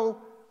didn't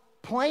know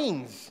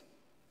planes.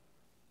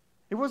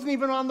 It wasn't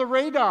even on the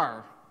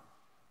radar.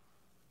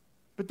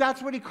 But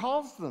that's what he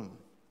calls them.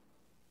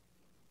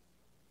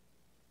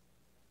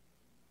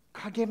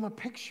 God gave him a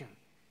picture.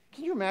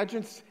 Can you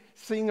imagine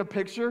seeing a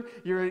picture?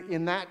 You're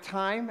in that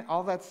time,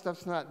 all that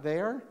stuff's not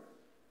there.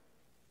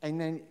 And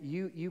then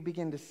you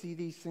begin to see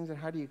these things, and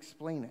how do you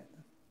explain it?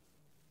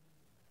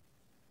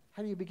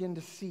 How do you begin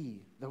to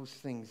see those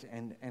things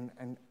and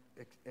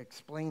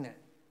explain it?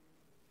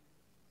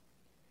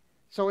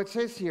 So it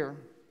says here,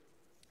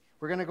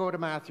 we're going to go to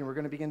Matthew. We're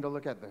going to begin to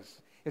look at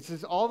this. It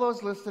says, all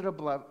those listed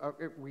above,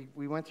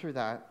 we went through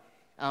that.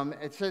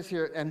 It says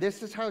here, and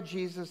this is how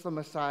Jesus the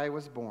Messiah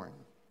was born.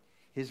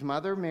 His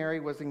mother Mary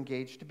was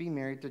engaged to be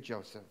married to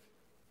Joseph.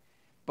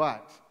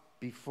 But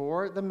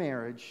before the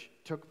marriage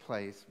took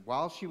place,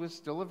 while she was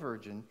still a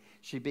virgin,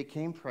 she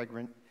became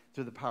pregnant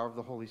through the power of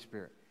the Holy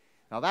Spirit.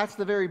 Now that's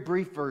the very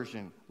brief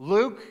version.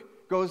 Luke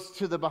goes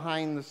to the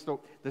behind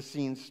the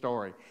scenes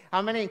story.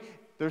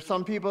 There's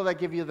some people that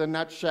give you the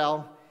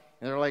nutshell,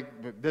 and they're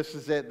like, this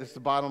is it, this is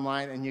the bottom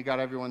line, and you got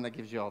everyone that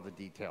gives you all the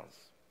details,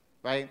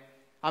 right?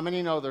 How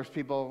many know there's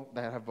people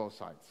that have both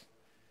sides?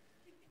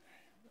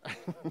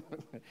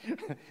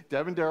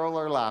 Deb and Daryl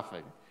are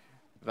laughing.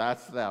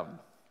 That's them.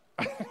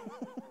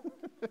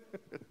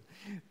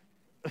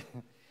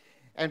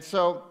 And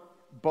so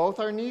both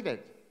are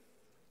needed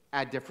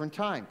at different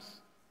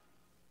times.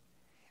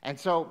 And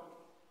so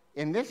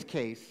in this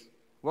case,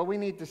 what we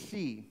need to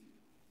see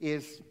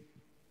is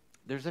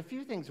there's a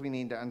few things we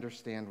need to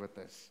understand with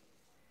this.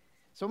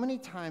 So many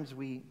times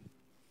we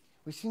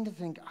seem to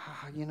think,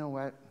 you know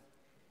what?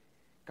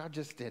 God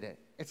just did it.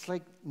 It's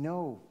like,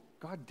 no,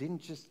 God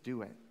didn't just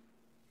do it.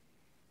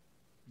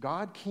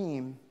 God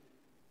came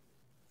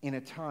in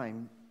a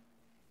time,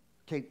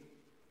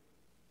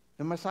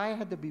 the Messiah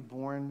had to be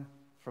born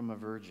from a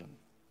virgin.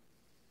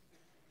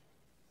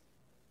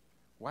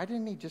 Why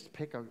didn't he just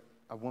pick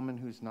a woman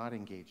who's not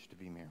engaged to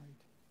be married?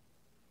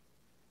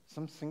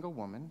 some single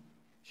woman.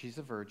 She's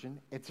a virgin.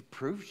 It's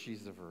proof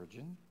she's a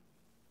virgin.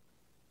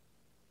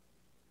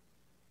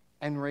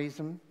 And raise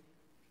him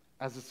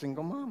as a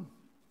single mom.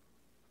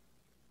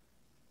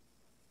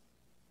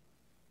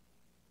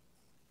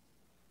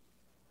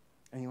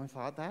 Anyone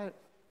thought that?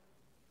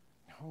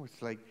 No,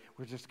 it's like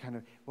we're just kind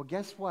of, well,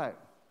 guess what?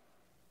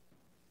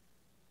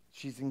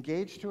 She's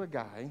engaged to a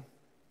guy,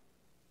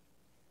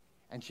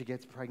 and she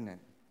gets pregnant.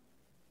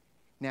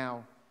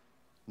 Now,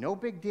 no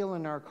big deal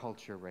in our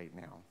culture right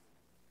now,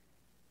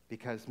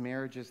 because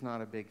marriage is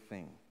not a big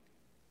thing.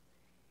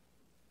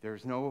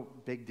 There's no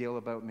big deal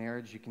about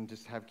marriage. You can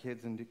just have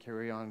kids and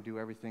carry on and do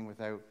everything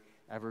without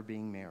ever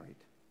being married.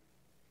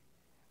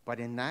 But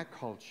in that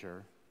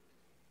culture,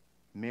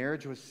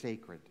 marriage was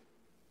sacred.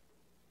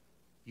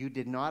 You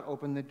did not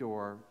open the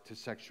door to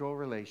sexual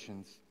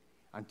relations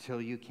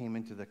until you came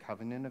into the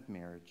covenant of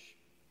marriage,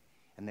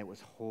 and it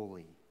was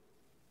holy,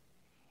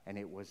 and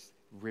it was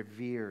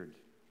revered,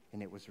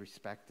 and it was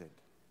respected.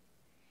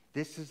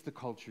 This is the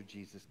culture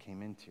Jesus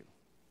came into.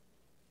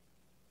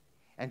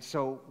 And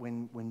so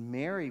when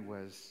Mary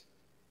was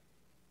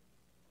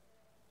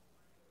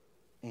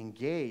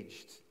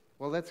engaged,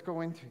 well, let's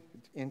go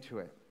into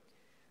it.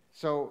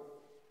 So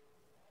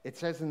it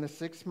says in the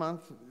 6th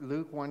month,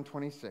 Luke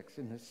 1:26,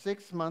 in the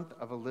 6th month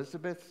of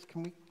Elizabeth's,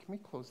 can we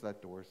close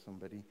that door,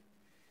 somebody?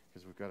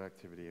 Because we've got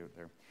activity out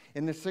there.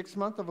 In the 6th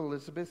month of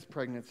Elizabeth's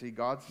pregnancy,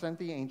 God sent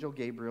the angel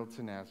Gabriel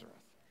to Nazareth,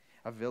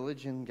 a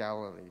village in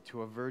Galilee,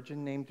 to a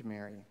virgin named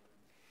Mary.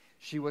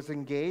 She was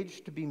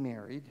engaged to be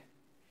married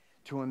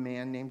to a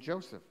man named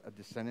Joseph, a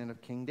descendant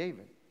of King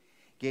David.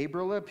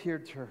 Gabriel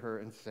appeared to her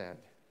and said,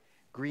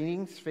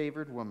 "Greetings,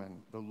 favored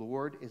woman, the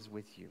Lord is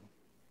with you."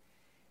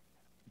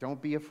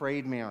 Don't be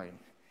afraid, Mary.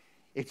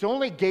 It's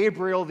only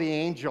Gabriel the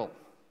angel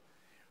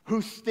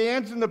who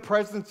stands in the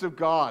presence of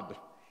God.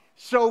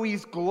 So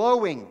he's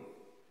glowing.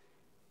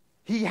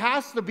 He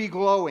has to be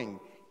glowing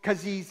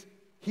because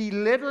he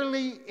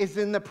literally is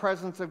in the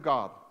presence of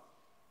God,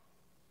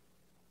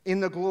 in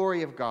the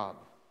glory of God.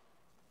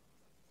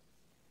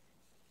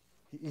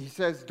 He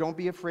says, "Don't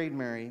be afraid,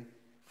 Mary,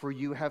 for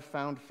you have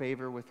found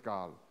favor with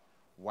God."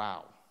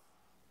 Wow.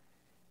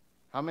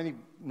 How many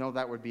know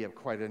that would be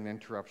quite an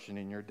interruption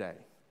in your day?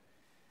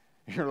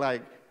 You're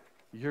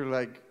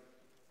like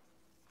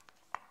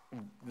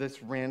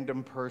this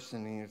random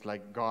person, and he's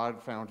like,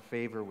 God found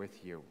favor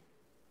with you.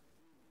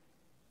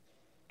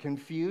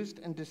 Confused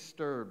and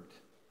disturbed,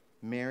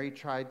 Mary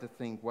tried to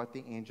think what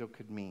the angel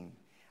could mean.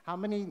 How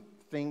many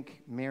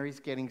think Mary's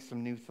getting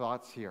some new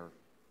thoughts here?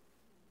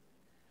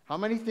 How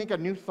many think a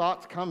new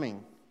thought's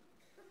coming?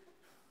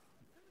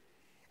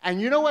 And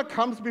you know what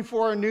comes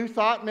before a new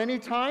thought many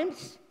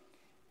times?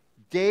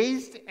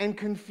 Dazed and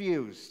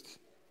confused.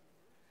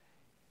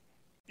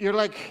 You're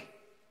like,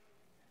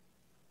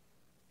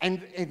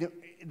 and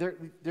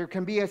there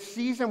can be a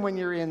season when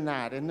you're in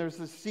that, and there's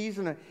a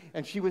season,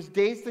 and she was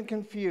dazed and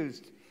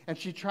confused, and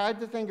she tried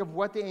to think of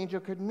what the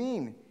angel could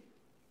mean.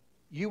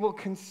 You will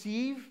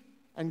conceive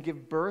and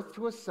give birth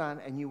to a son,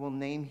 and you will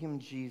name him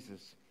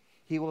Jesus.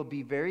 He will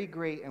be very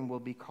great and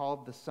will be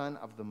called the Son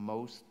of the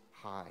Most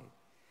High.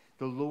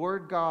 The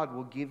Lord God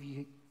will give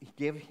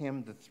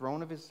him the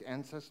throne of his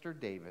ancestor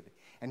David,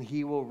 and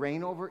he will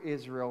reign over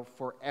Israel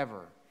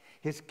forever.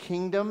 His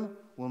kingdom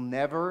will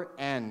never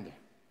end.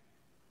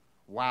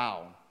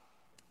 Wow.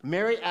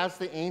 Mary asked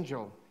the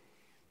angel,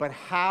 "But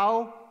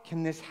how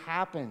can this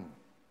happen?"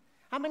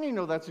 How many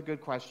know that's a good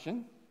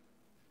question?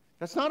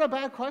 That's not a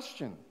bad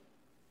question.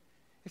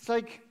 It's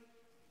like,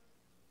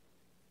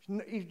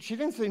 she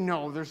didn't say,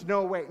 "No, there's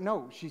no way."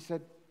 No, she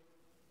said,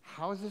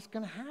 "How is this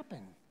going to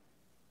happen?"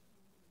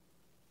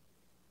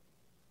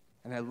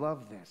 And I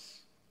love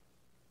this.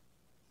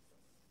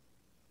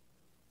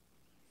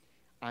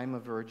 "I'm a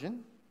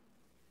virgin."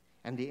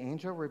 And the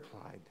angel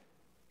replied,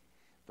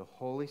 "The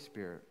Holy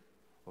Spirit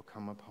will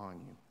come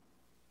upon you,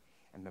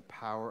 and the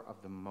power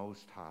of the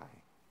Most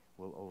High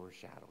will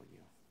overshadow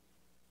you.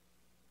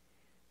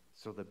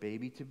 So the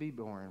baby to be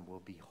born will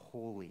be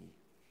holy,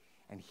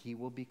 and he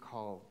will be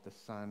called the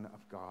Son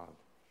of God.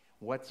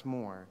 What's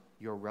more,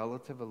 your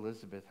relative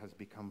Elizabeth has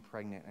become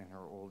pregnant in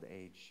her old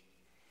age.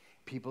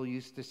 People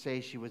used to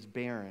say she was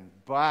barren,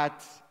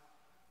 but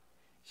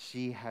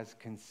she has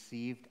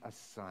conceived a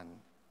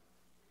son,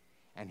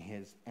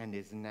 and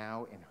is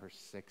now in her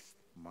 6th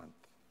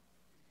month.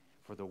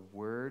 For the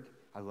word,"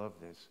 I love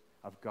this,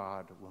 "of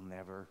God will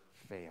never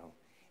fail."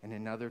 And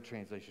another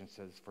translation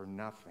says, "For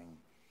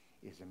nothing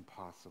is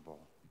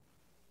impossible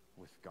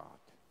with God."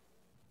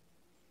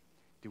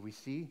 Do we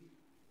see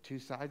two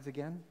sides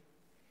again?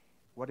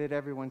 What did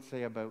everyone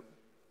say about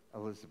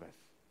Elizabeth?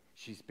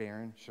 She's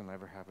barren, she'll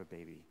never have a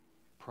baby.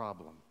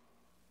 Problem.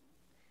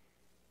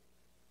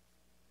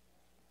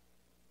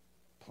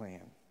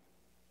 Plan.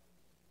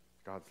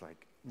 God's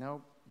like,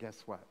 "No,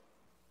 guess what?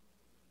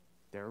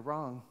 They're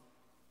wrong.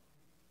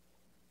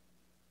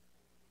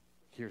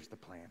 Here's the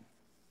plan.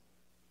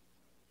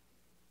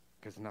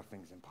 Because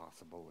nothing's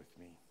impossible with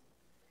me."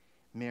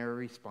 Mary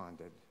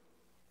responded,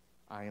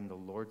 "I am the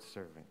Lord's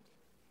servant.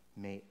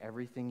 May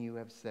everything you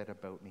have said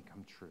about me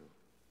come true."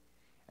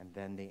 And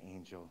then the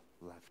angel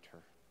left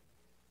her.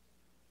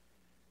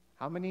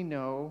 How many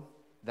know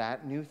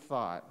that new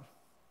thought,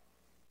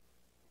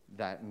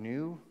 that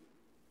new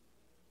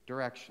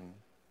direction,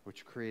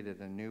 which created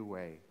a new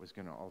way, was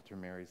going to alter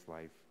Mary's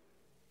life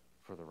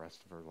for the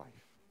rest of her life?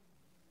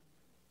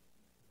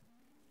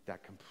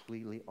 That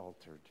completely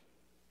altered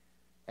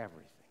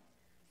everything.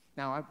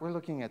 Now, we're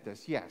looking at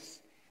this.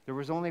 Yes, there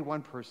was only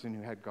one person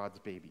who had God's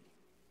baby,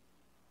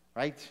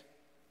 right?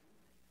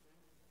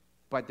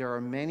 But there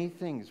are many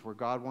things where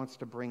God wants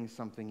to bring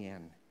something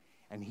in,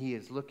 and he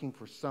is looking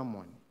for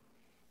someone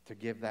to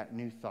give that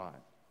new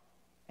thought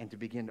and to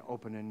begin to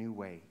open a new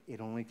way. It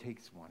only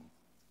takes one.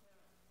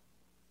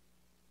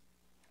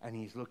 And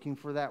he's looking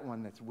for that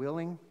one that's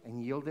willing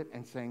and yielded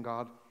and saying,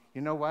 God,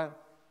 you know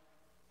what?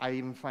 I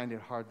even find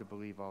it hard to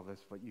believe all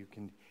this,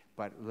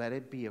 but let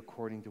it be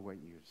according to what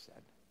you've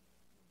said.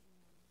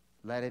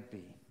 Let it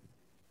be.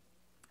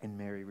 And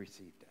Mary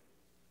received it.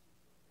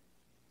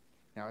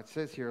 Now it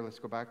says here, let's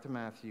go back to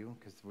Matthew,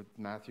 because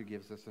Matthew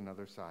gives us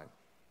another side.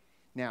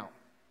 Now,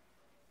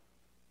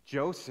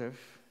 Joseph,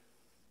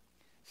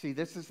 see,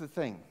 this is the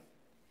thing.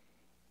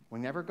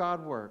 Whenever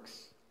God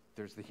works,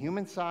 there's the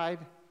human side,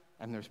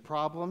 and there's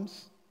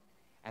problems,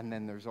 and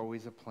then there's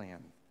always a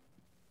plan.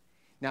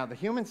 Now, the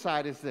human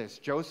side is this.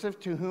 Joseph,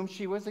 to whom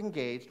she was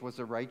engaged, was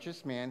a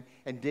righteous man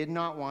and did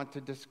not want to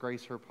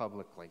disgrace her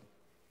publicly.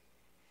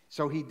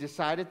 So he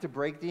decided to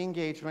break the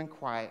engagement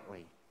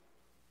quietly.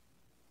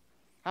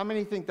 How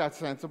many think that's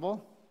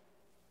sensible?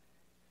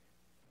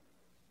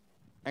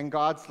 And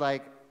God's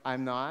like,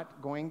 I'm not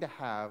going to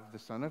have the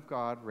Son of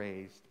God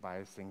raised by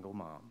a single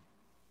mom.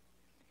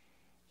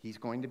 He's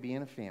going to be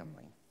in a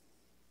family.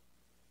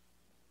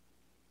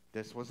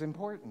 This was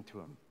important to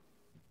him,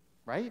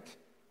 right?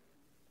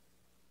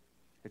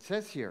 It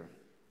says here,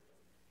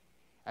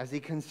 as he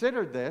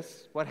considered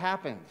this, what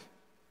happened?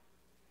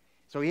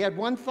 So he had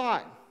one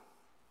thought.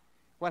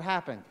 What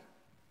happened?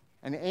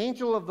 An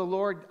angel of the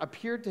Lord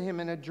appeared to him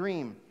in a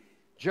dream.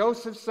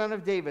 Joseph, son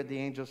of David, the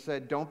angel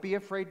said, don't be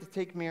afraid to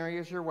take Mary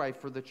as your wife,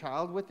 for the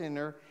child within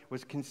her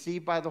was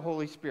conceived by the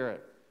Holy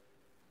Spirit.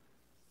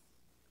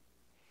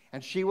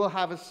 And she will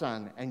have a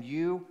son, and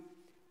you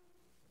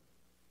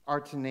are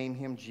to name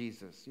him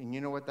Jesus. And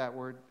you know what that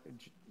word,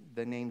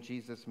 the name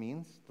Jesus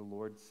means? The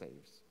Lord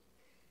saves.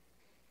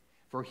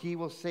 For he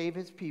will save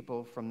his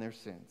people from their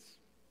sins.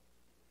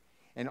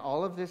 And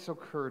all of this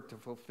occurred to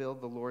fulfill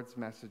the Lord's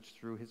message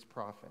through his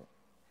prophet.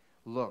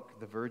 Look,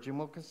 the virgin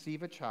will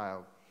conceive a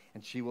child,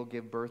 and she will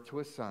give birth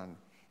to a son,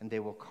 and they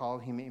will call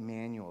him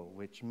Emmanuel,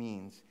 which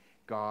means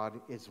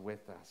God is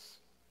with us.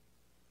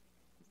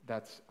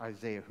 That's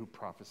Isaiah who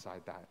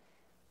prophesied that,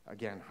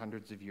 again,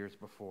 hundreds of years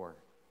before.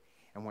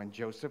 And when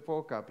Joseph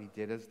woke up, he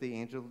did as the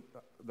angel,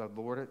 the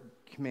Lord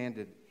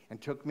commanded, and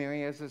took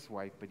Mary as his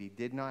wife, but he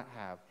did not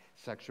have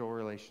sexual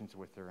relations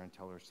with her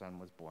until her son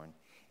was born.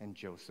 And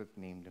Joseph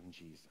named him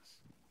Jesus.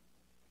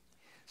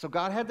 So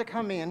God had to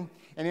come in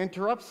and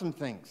interrupt some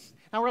things.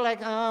 And we're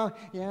like, oh,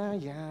 yeah,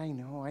 I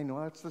know,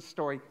 that's the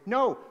story.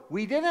 No,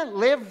 we didn't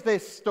live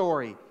this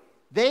story.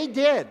 They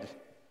did.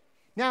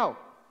 Now,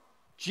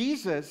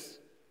 Jesus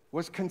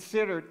was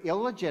considered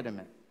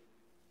illegitimate.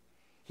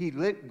 He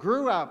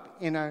grew up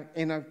in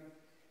a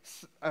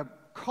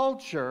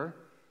culture.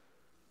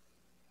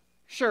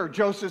 Sure,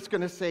 Joseph's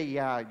going to say,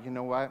 yeah, you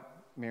know what?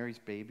 Mary's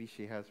baby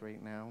she has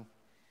right now,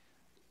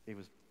 it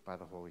was by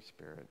the Holy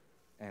Spirit.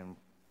 And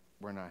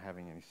we're not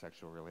having any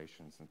sexual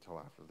relations until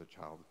after the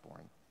child is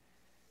born.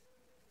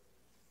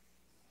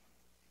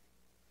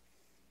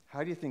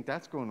 How do you think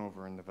that's going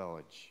over in the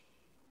village?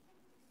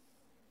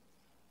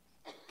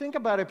 Think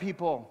about it,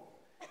 people.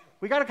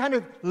 We got to kind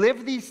of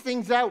live these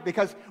things out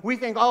because we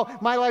think, oh,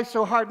 my life's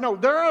so hard. No,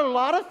 there are a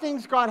lot of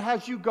things God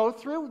has you go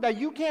through that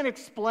you can't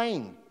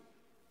explain.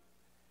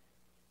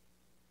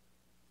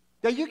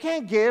 That you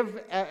can't give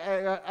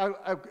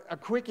a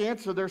quick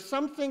answer. There's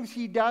some things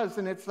he does,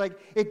 and it's like,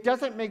 it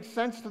doesn't make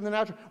sense to the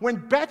natural. When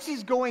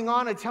Betsy's going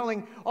on and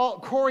telling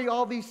Corey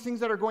all these things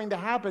that are going to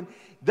happen,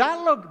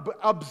 that looked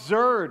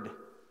absurd.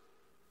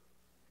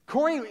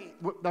 Corey,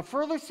 the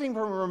furthest thing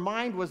from her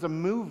mind was a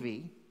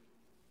movie,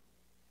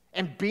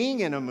 and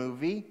being in a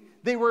movie.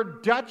 They were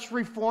Dutch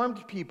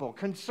Reformed people,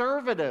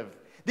 conservative.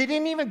 They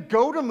didn't even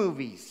go to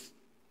movies.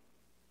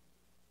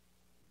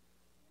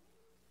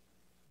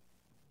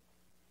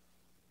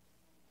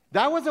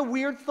 That was a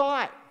weird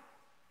thought.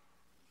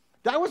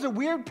 That was a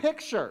weird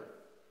picture.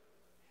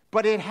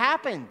 But it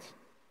happened.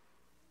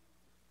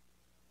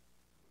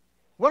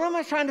 What am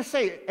I trying to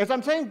say? As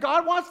I'm saying,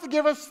 God wants to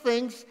give us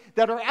things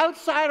that are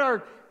outside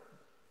our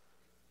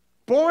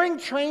boring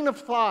train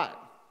of thought.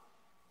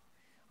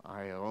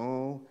 I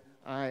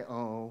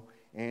owe,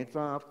 it's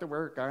off to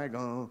work I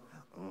go.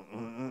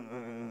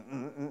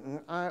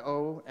 I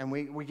owe. And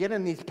we get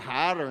in these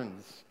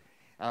patterns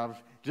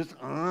of just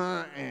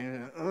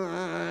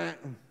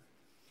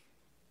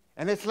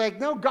And it's like,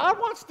 no, God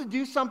wants to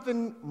do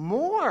something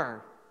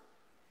more.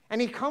 And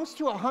he comes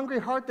to a hungry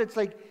heart that's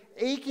like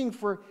aching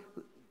for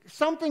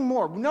something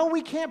more. No,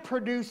 we can't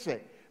produce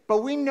it.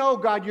 But we know,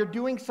 God, you're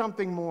doing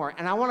something more.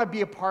 And I want to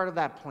be a part of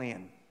that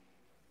plan.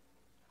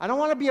 I don't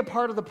want to be a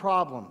part of the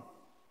problem.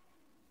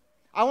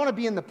 I want to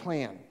be in the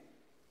plan.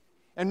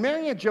 And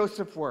Mary and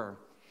Joseph were.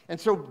 And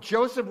so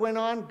Joseph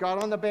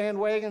got on the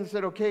bandwagon and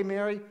said, okay,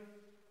 Mary,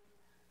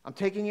 I'm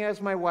taking you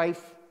as my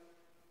wife.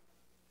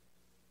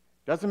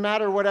 Doesn't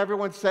matter what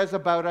everyone says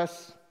about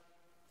us.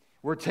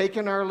 We're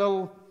taking our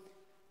little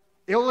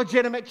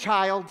illegitimate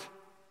child.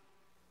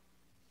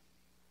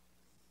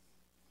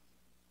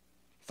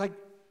 It's like,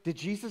 did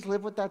Jesus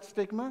live with that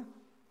stigma?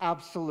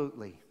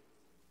 Absolutely.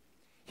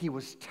 He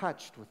was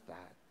touched with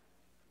that.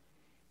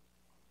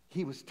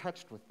 He was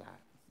touched with that.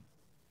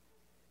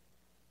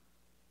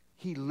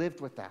 He lived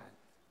with that.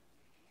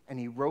 And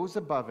he rose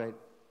above it,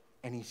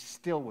 and he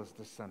still was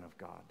the Son of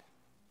God.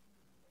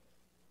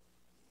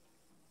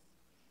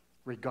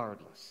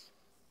 Regardless.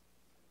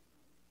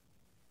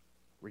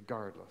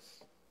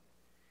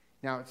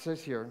 Now it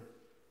says here,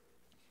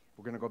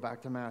 we're going to go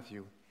back to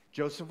Matthew.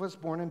 Joseph was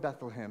born in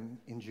Bethlehem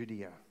in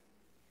Judea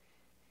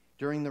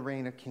during the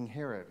reign of King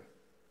Herod.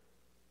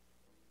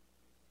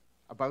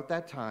 About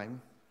that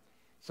time,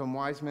 some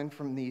wise men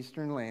from the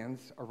eastern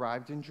lands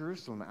arrived in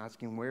Jerusalem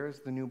asking, where is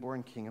the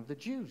newborn king of the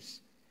Jews?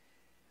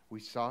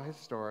 We saw his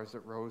star as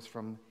it rose,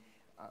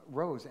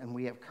 and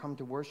we have come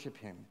to worship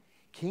him.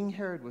 King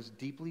Herod was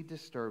deeply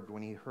disturbed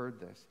when he heard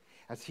this,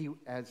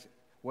 as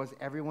was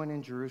everyone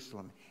in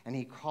Jerusalem. And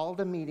he called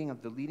a meeting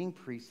of the leading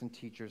priests and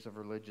teachers of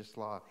religious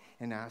law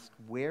and asked,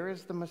 where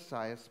is the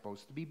Messiah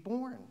supposed to be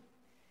born?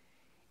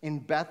 In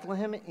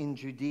Bethlehem in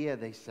Judea,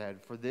 they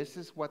said, for this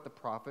is what the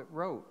prophet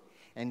wrote.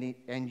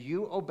 And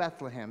you, O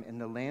Bethlehem, in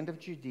the land of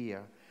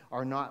Judea,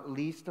 are not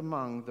least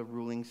among the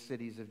ruling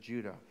cities of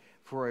Judah.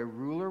 For a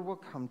ruler will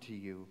come to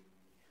you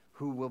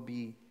who will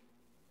be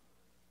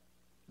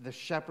the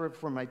shepherd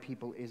for my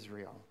people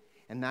Israel.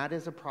 And that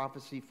is a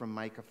prophecy from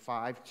Micah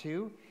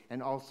 5:2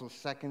 and also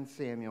 2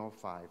 Samuel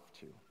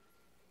 5:2.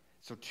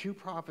 So two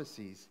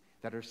prophecies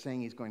that are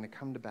saying he's going to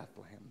come to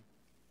Bethlehem.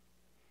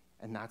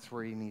 And that's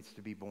where he needs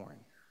to be born.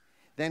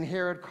 Then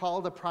Herod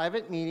called a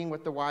private meeting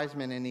with the wise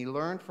men, and he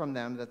learned from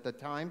them that the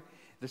time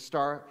the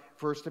star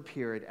first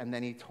appeared. And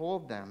then he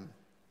told them,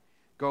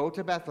 go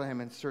to Bethlehem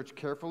and search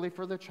carefully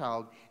for the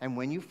child, and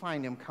when you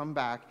find him, come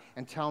back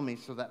and tell me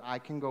so that I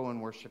can go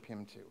and worship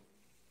him too.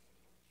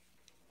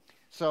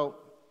 So,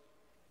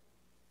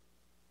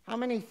 how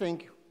many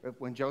think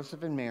when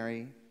Joseph and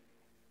Mary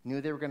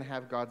knew they were going to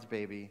have God's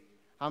baby,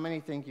 how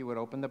many think you would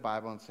open the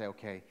Bible and say,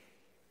 okay,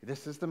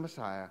 this is the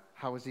Messiah.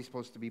 How is he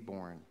supposed to be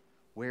born?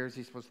 Where is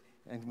he supposed to?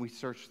 And we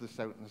search this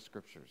out in the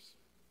scriptures.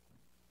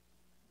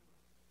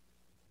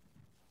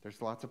 There's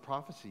lots of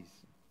prophecies.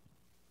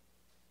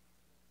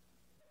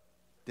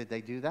 Did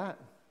they do that?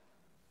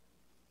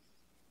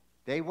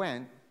 They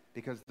went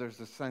because there's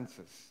a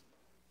census.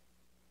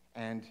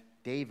 And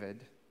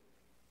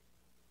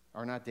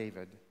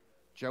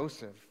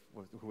Joseph,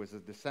 who was a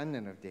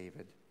descendant of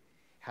David,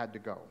 had to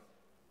go.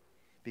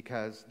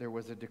 Because there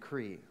was a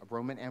decree. A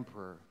Roman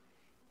emperor,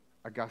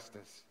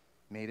 Augustus,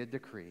 made a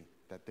decree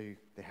that they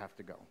have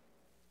to go.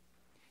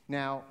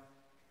 Now,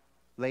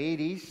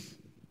 ladies,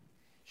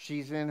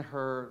 she's in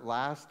her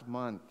last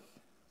month.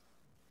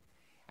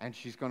 And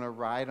she's going to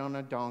ride on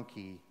a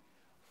donkey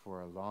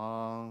for a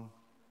long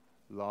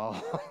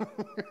time.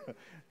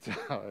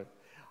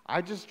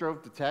 I just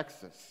drove to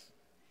Texas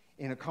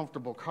in a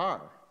comfortable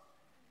car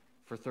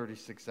for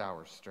 36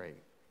 hours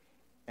straight.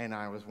 And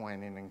I was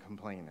whining and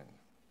complaining.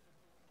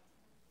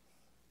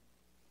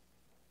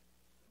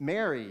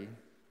 Mary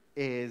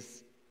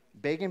is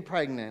big and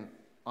pregnant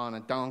on a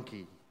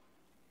donkey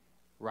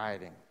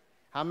riding.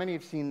 How many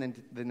have seen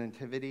the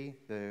Nativity,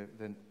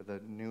 the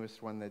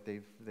newest one that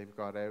they've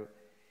got out?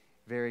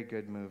 Very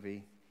good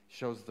movie.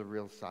 Shows the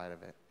real side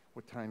of it.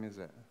 What time is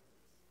it?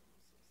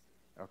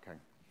 Okay.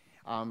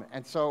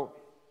 And so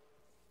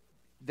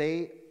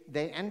they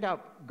end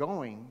up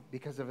going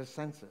because of a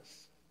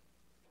census.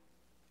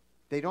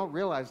 They don't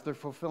realize they're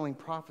fulfilling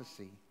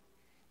prophecy.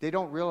 They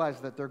don't realize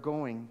that they're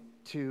going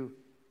to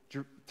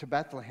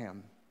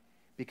Bethlehem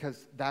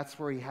because that's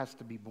where he has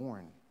to be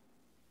born.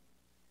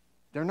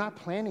 They're not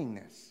planning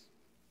this.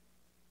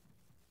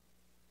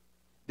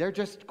 They're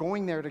just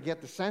going there to get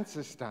the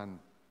census done.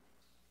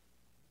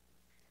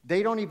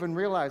 They don't even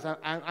realize.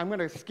 I'm going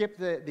to skip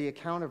the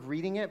account of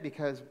reading it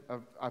because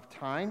of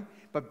time.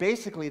 But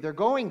basically, they're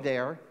going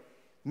there.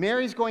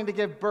 Mary's going to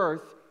give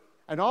birth.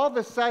 And all of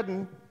a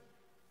sudden,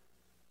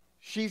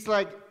 she's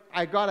like,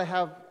 I gotta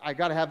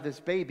have this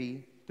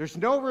baby. There's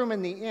no room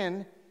in the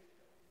inn.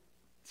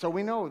 So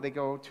we know they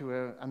go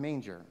to a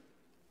manger.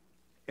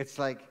 It's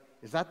like,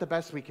 is that the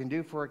best we can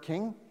do for a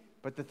king?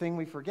 But the thing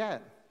we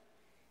forget,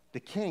 the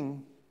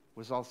king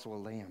was also a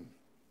lamb.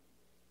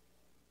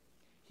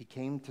 He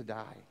came to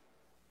die.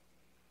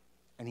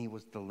 And he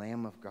was the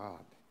Lamb of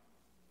God.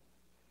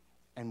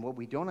 And what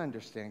we don't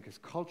understand, because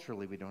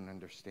culturally we don't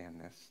understand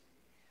this,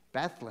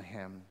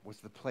 Bethlehem was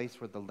the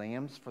place where the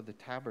lambs for the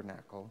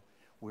tabernacle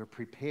were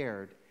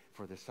prepared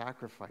for the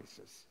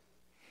sacrifices.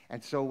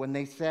 And so when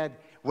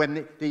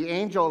the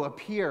angel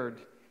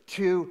appeared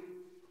to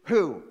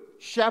who?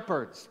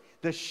 Shepherds.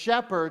 The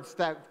shepherds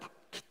that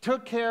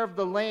took care of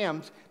the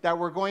lambs that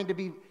were going to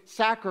be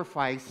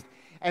sacrificed.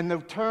 And the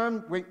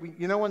term,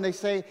 you know when they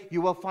say,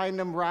 you will find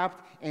them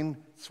wrapped in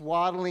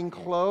swaddling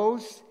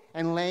clothes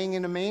and laying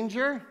in a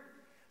manger?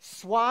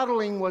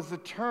 Swaddling was the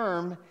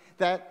term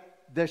that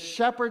the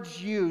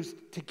shepherds used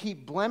to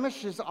keep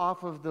blemishes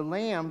off of the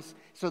lambs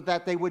so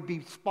that they would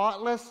be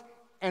spotless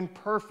and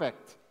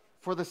perfect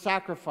for the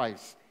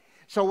sacrifice.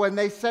 So when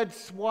they said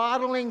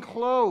swaddling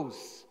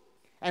clothes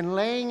and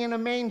laying in a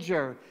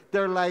manger,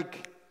 they're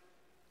like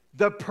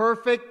the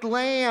perfect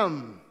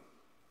lamb.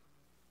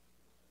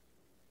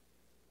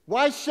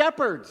 Why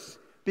shepherds?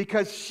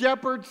 Because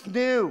shepherds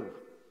knew.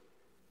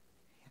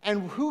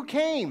 And who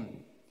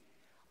came?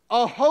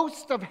 A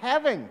host of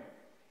heaven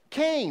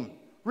came,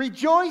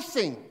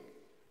 rejoicing.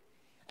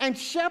 And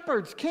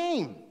shepherds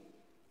came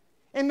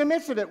in the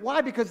midst of it.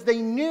 Why? Because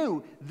they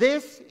knew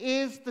this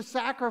is the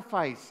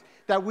sacrifice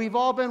that we've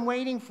all been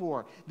waiting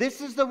for.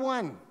 This is the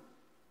one.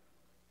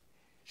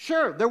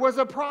 Sure, there was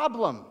a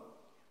problem.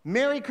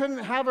 Mary couldn't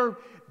have her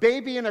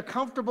baby in a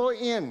comfortable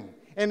inn,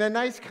 in a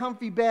nice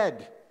comfy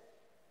bed.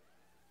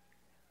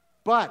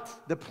 But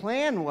the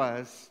plan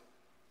was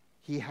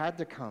he had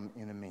to come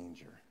in a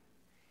manger.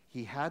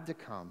 He had to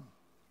come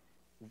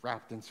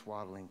wrapped in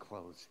swaddling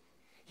clothes.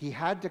 He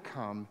had to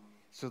come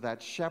so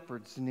that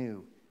shepherds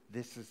knew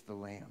this is the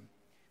Lamb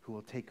who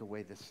will take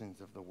away the sins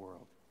of the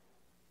world.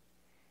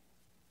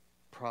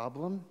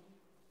 Problem,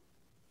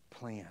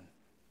 plan.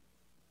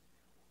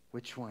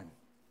 Which one?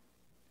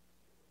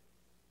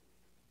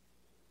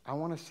 I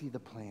want to see the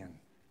plan.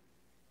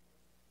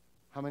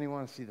 How many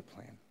want to see the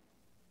plan?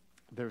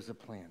 There's a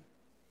plan.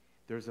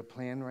 There's a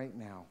plan right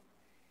now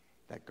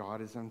that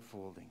God is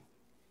unfolding.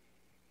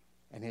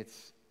 And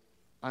it's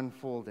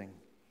unfolding.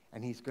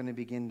 And he's going to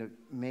begin to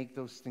make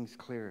those things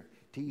clear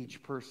to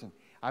each person.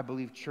 I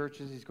believe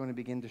churches, he's going to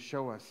begin to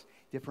show us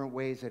different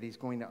ways that he's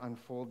going to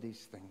unfold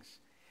these things.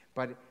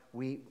 But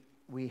we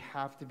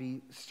have to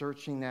be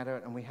searching that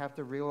out, and we have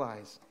to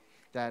realize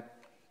that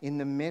in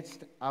the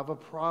midst of a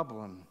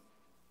problem,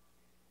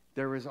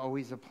 there is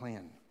always a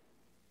plan.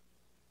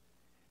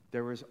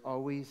 There is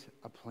always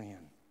a plan.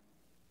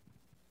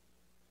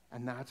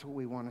 And that's what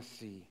we want to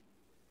see.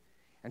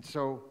 And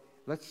so,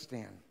 let's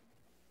stand.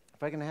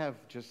 If I can have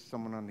just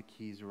someone on the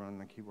keys or on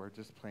the keyboard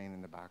just playing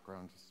in the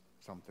background, just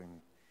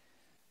something.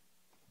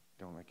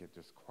 Don't make it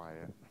just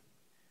quiet.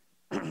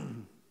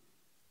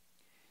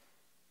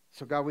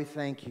 So God, we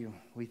thank you.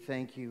 We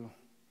thank you.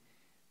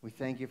 We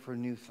thank you for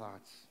new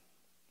thoughts.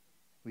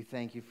 We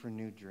thank you for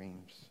new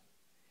dreams.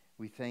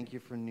 We thank you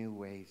for new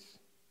ways.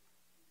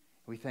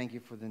 We thank you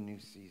for the new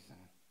season.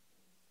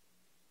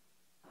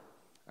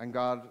 And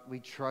God, we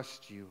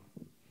trust you.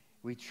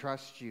 We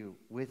trust you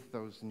with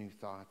those new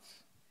thoughts.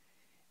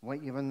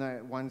 Even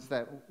the ones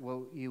that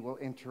you will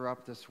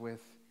interrupt us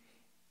with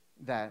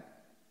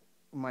that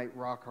might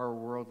rock our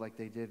world like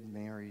they did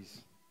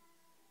Mary's.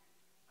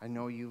 I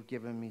know you've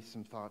given me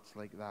some thoughts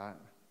like that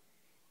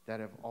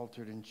have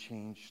altered and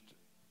changed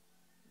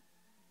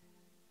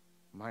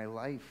my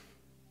life.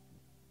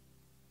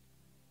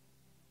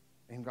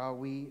 And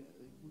God,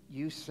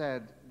 you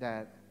said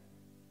that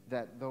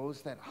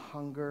those that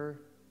hunger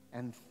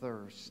and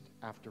thirst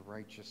after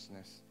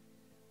righteousness,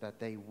 that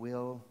they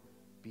will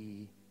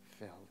be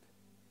filled.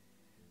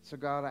 So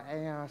God, I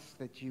ask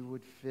that you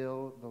would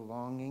fill the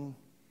longing,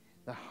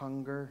 the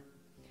hunger.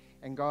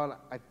 And God,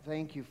 I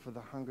thank you for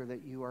the hunger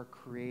that you are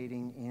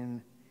creating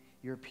in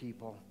your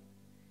people.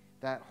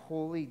 That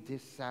holy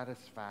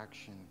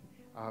dissatisfaction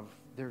of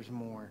there's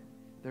more,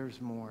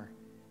 there's more,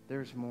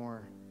 there's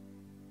more.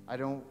 I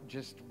don't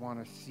just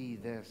want to see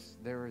this.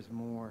 There is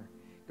more.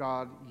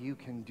 God, you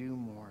can do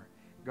more.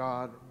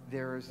 God,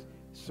 there is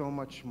so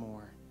much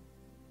more.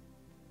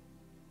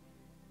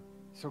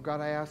 So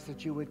God, I ask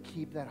that you would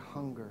keep that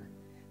hunger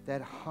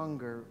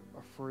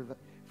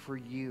for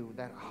you,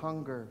 that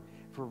hunger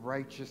for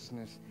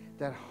righteousness,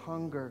 that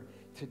hunger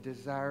to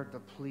desire to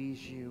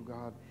please you,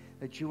 God,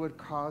 that you would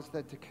cause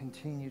that to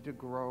continue to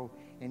grow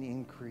and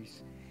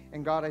increase.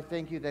 And God, I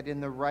thank you that in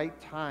the right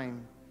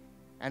time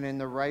and in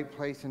the right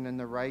place and in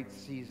the right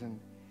season,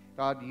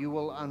 God, you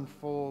will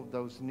unfold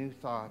those new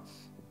thoughts.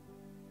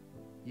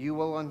 You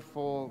will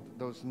unfold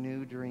those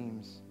new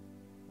dreams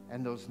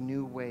and those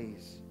new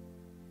ways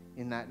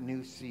in that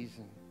new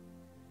season.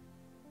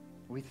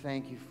 We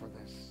thank you for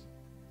this.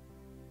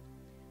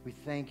 We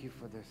thank you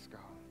for this,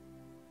 God.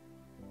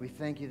 We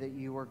thank you that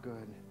you are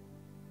good.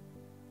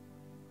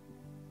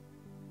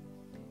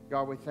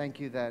 God, we thank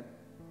you that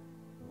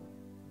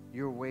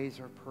your ways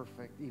are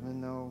perfect,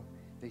 even though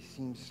they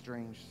seem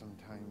strange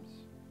sometimes.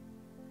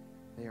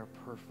 They are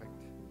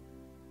perfect.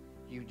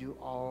 You do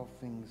all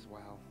things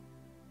well.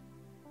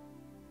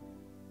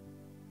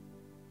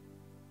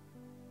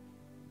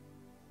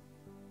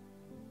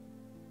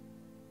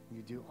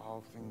 You do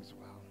all things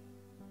well.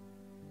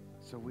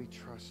 So we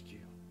trust you.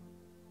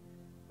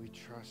 We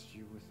trust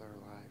you with our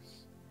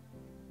lives.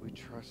 We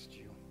trust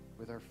you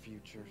with our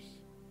futures.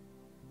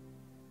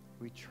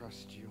 We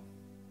trust you.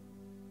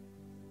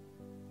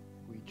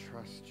 We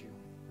trust you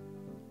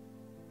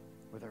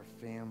with our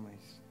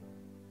families.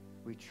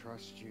 We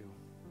trust you.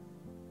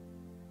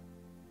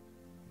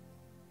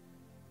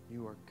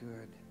 You are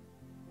good.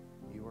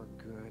 You are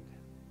good.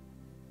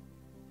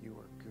 You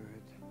are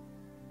good.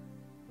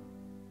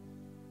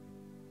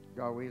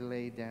 God, we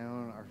lay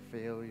down our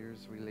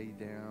failures. We lay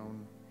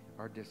down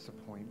our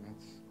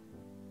disappointments.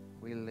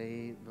 We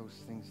lay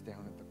those things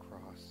down at the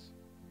cross.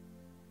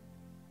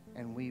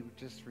 And we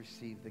just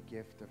receive the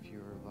gift of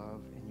your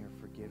love and your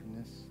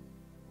forgiveness.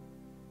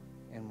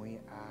 And we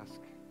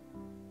ask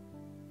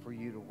for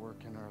you to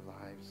work in our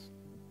lives.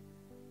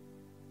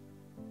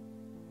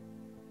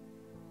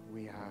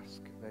 We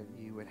ask that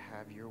you would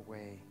have your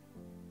way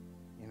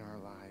in our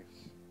lives.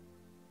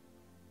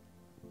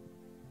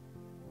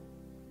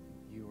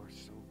 You are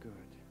so good.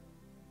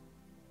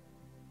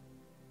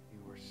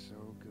 You are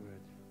so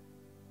good.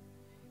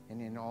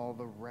 And in all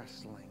the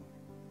wrestling,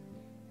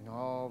 in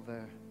all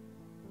the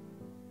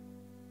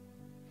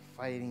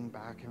fighting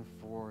back and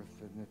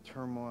forth and the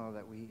turmoil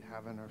that we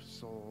have in our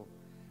soul,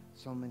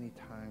 so many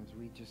times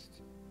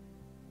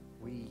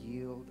we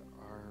yield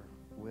our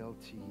will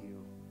to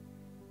you.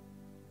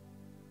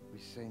 We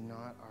say,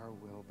 not our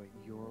will, but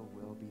your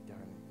will be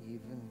done.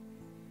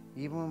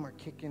 Even when we're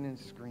kicking and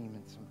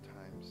screaming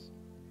sometimes,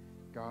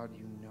 God,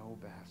 you know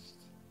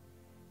best.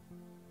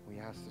 We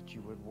ask that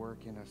you would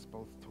work in us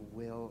both to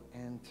will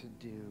and to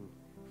do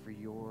for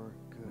your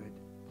good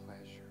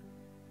pleasure.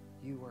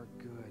 You are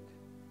good.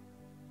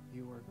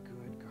 You are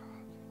good,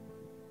 God.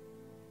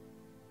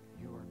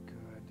 You are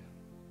good.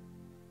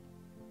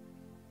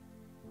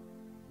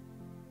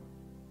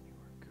 You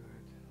are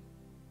good.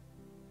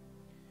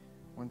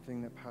 One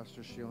thing that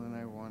Pastor Sheila and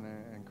I want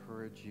to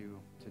encourage you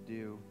to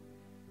do,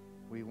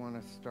 we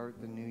want to start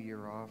the new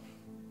year off.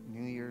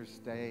 New Year's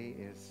Day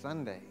is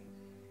Sunday.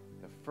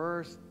 The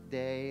first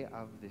day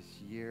of this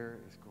year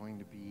is going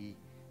to be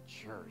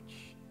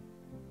church.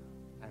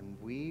 And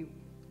we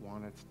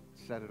want to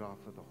set it off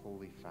with a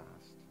holy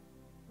fast.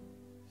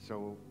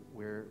 So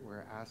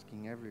we're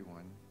asking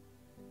everyone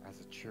as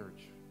a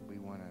church, we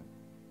want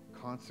to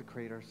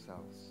consecrate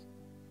ourselves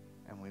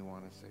and we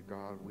want to say,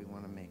 God, we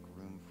want to make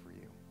room for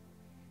you.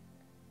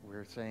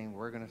 We're saying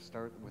we're going to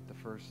start with the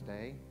first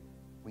day.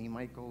 We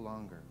might go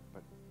longer,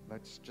 but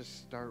let's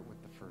just start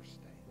with the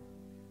first day.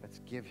 Let's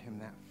give him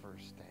that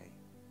first day.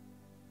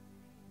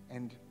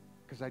 And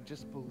because I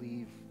just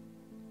believe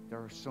there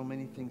are so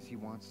many things he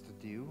wants to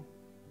do.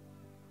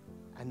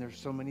 And there's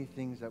so many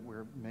things that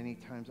we're many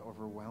times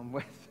overwhelmed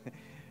with.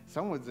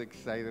 Someone's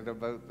excited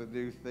about the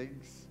new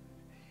things.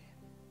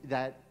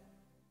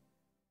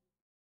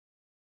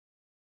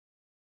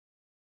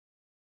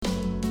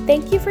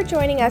 Thank you for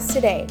joining us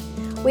today.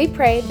 We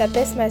pray that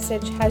this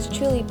message has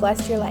truly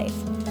blessed your life.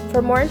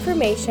 For more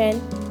information,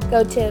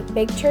 go to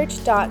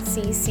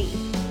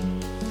bigchurch.cc.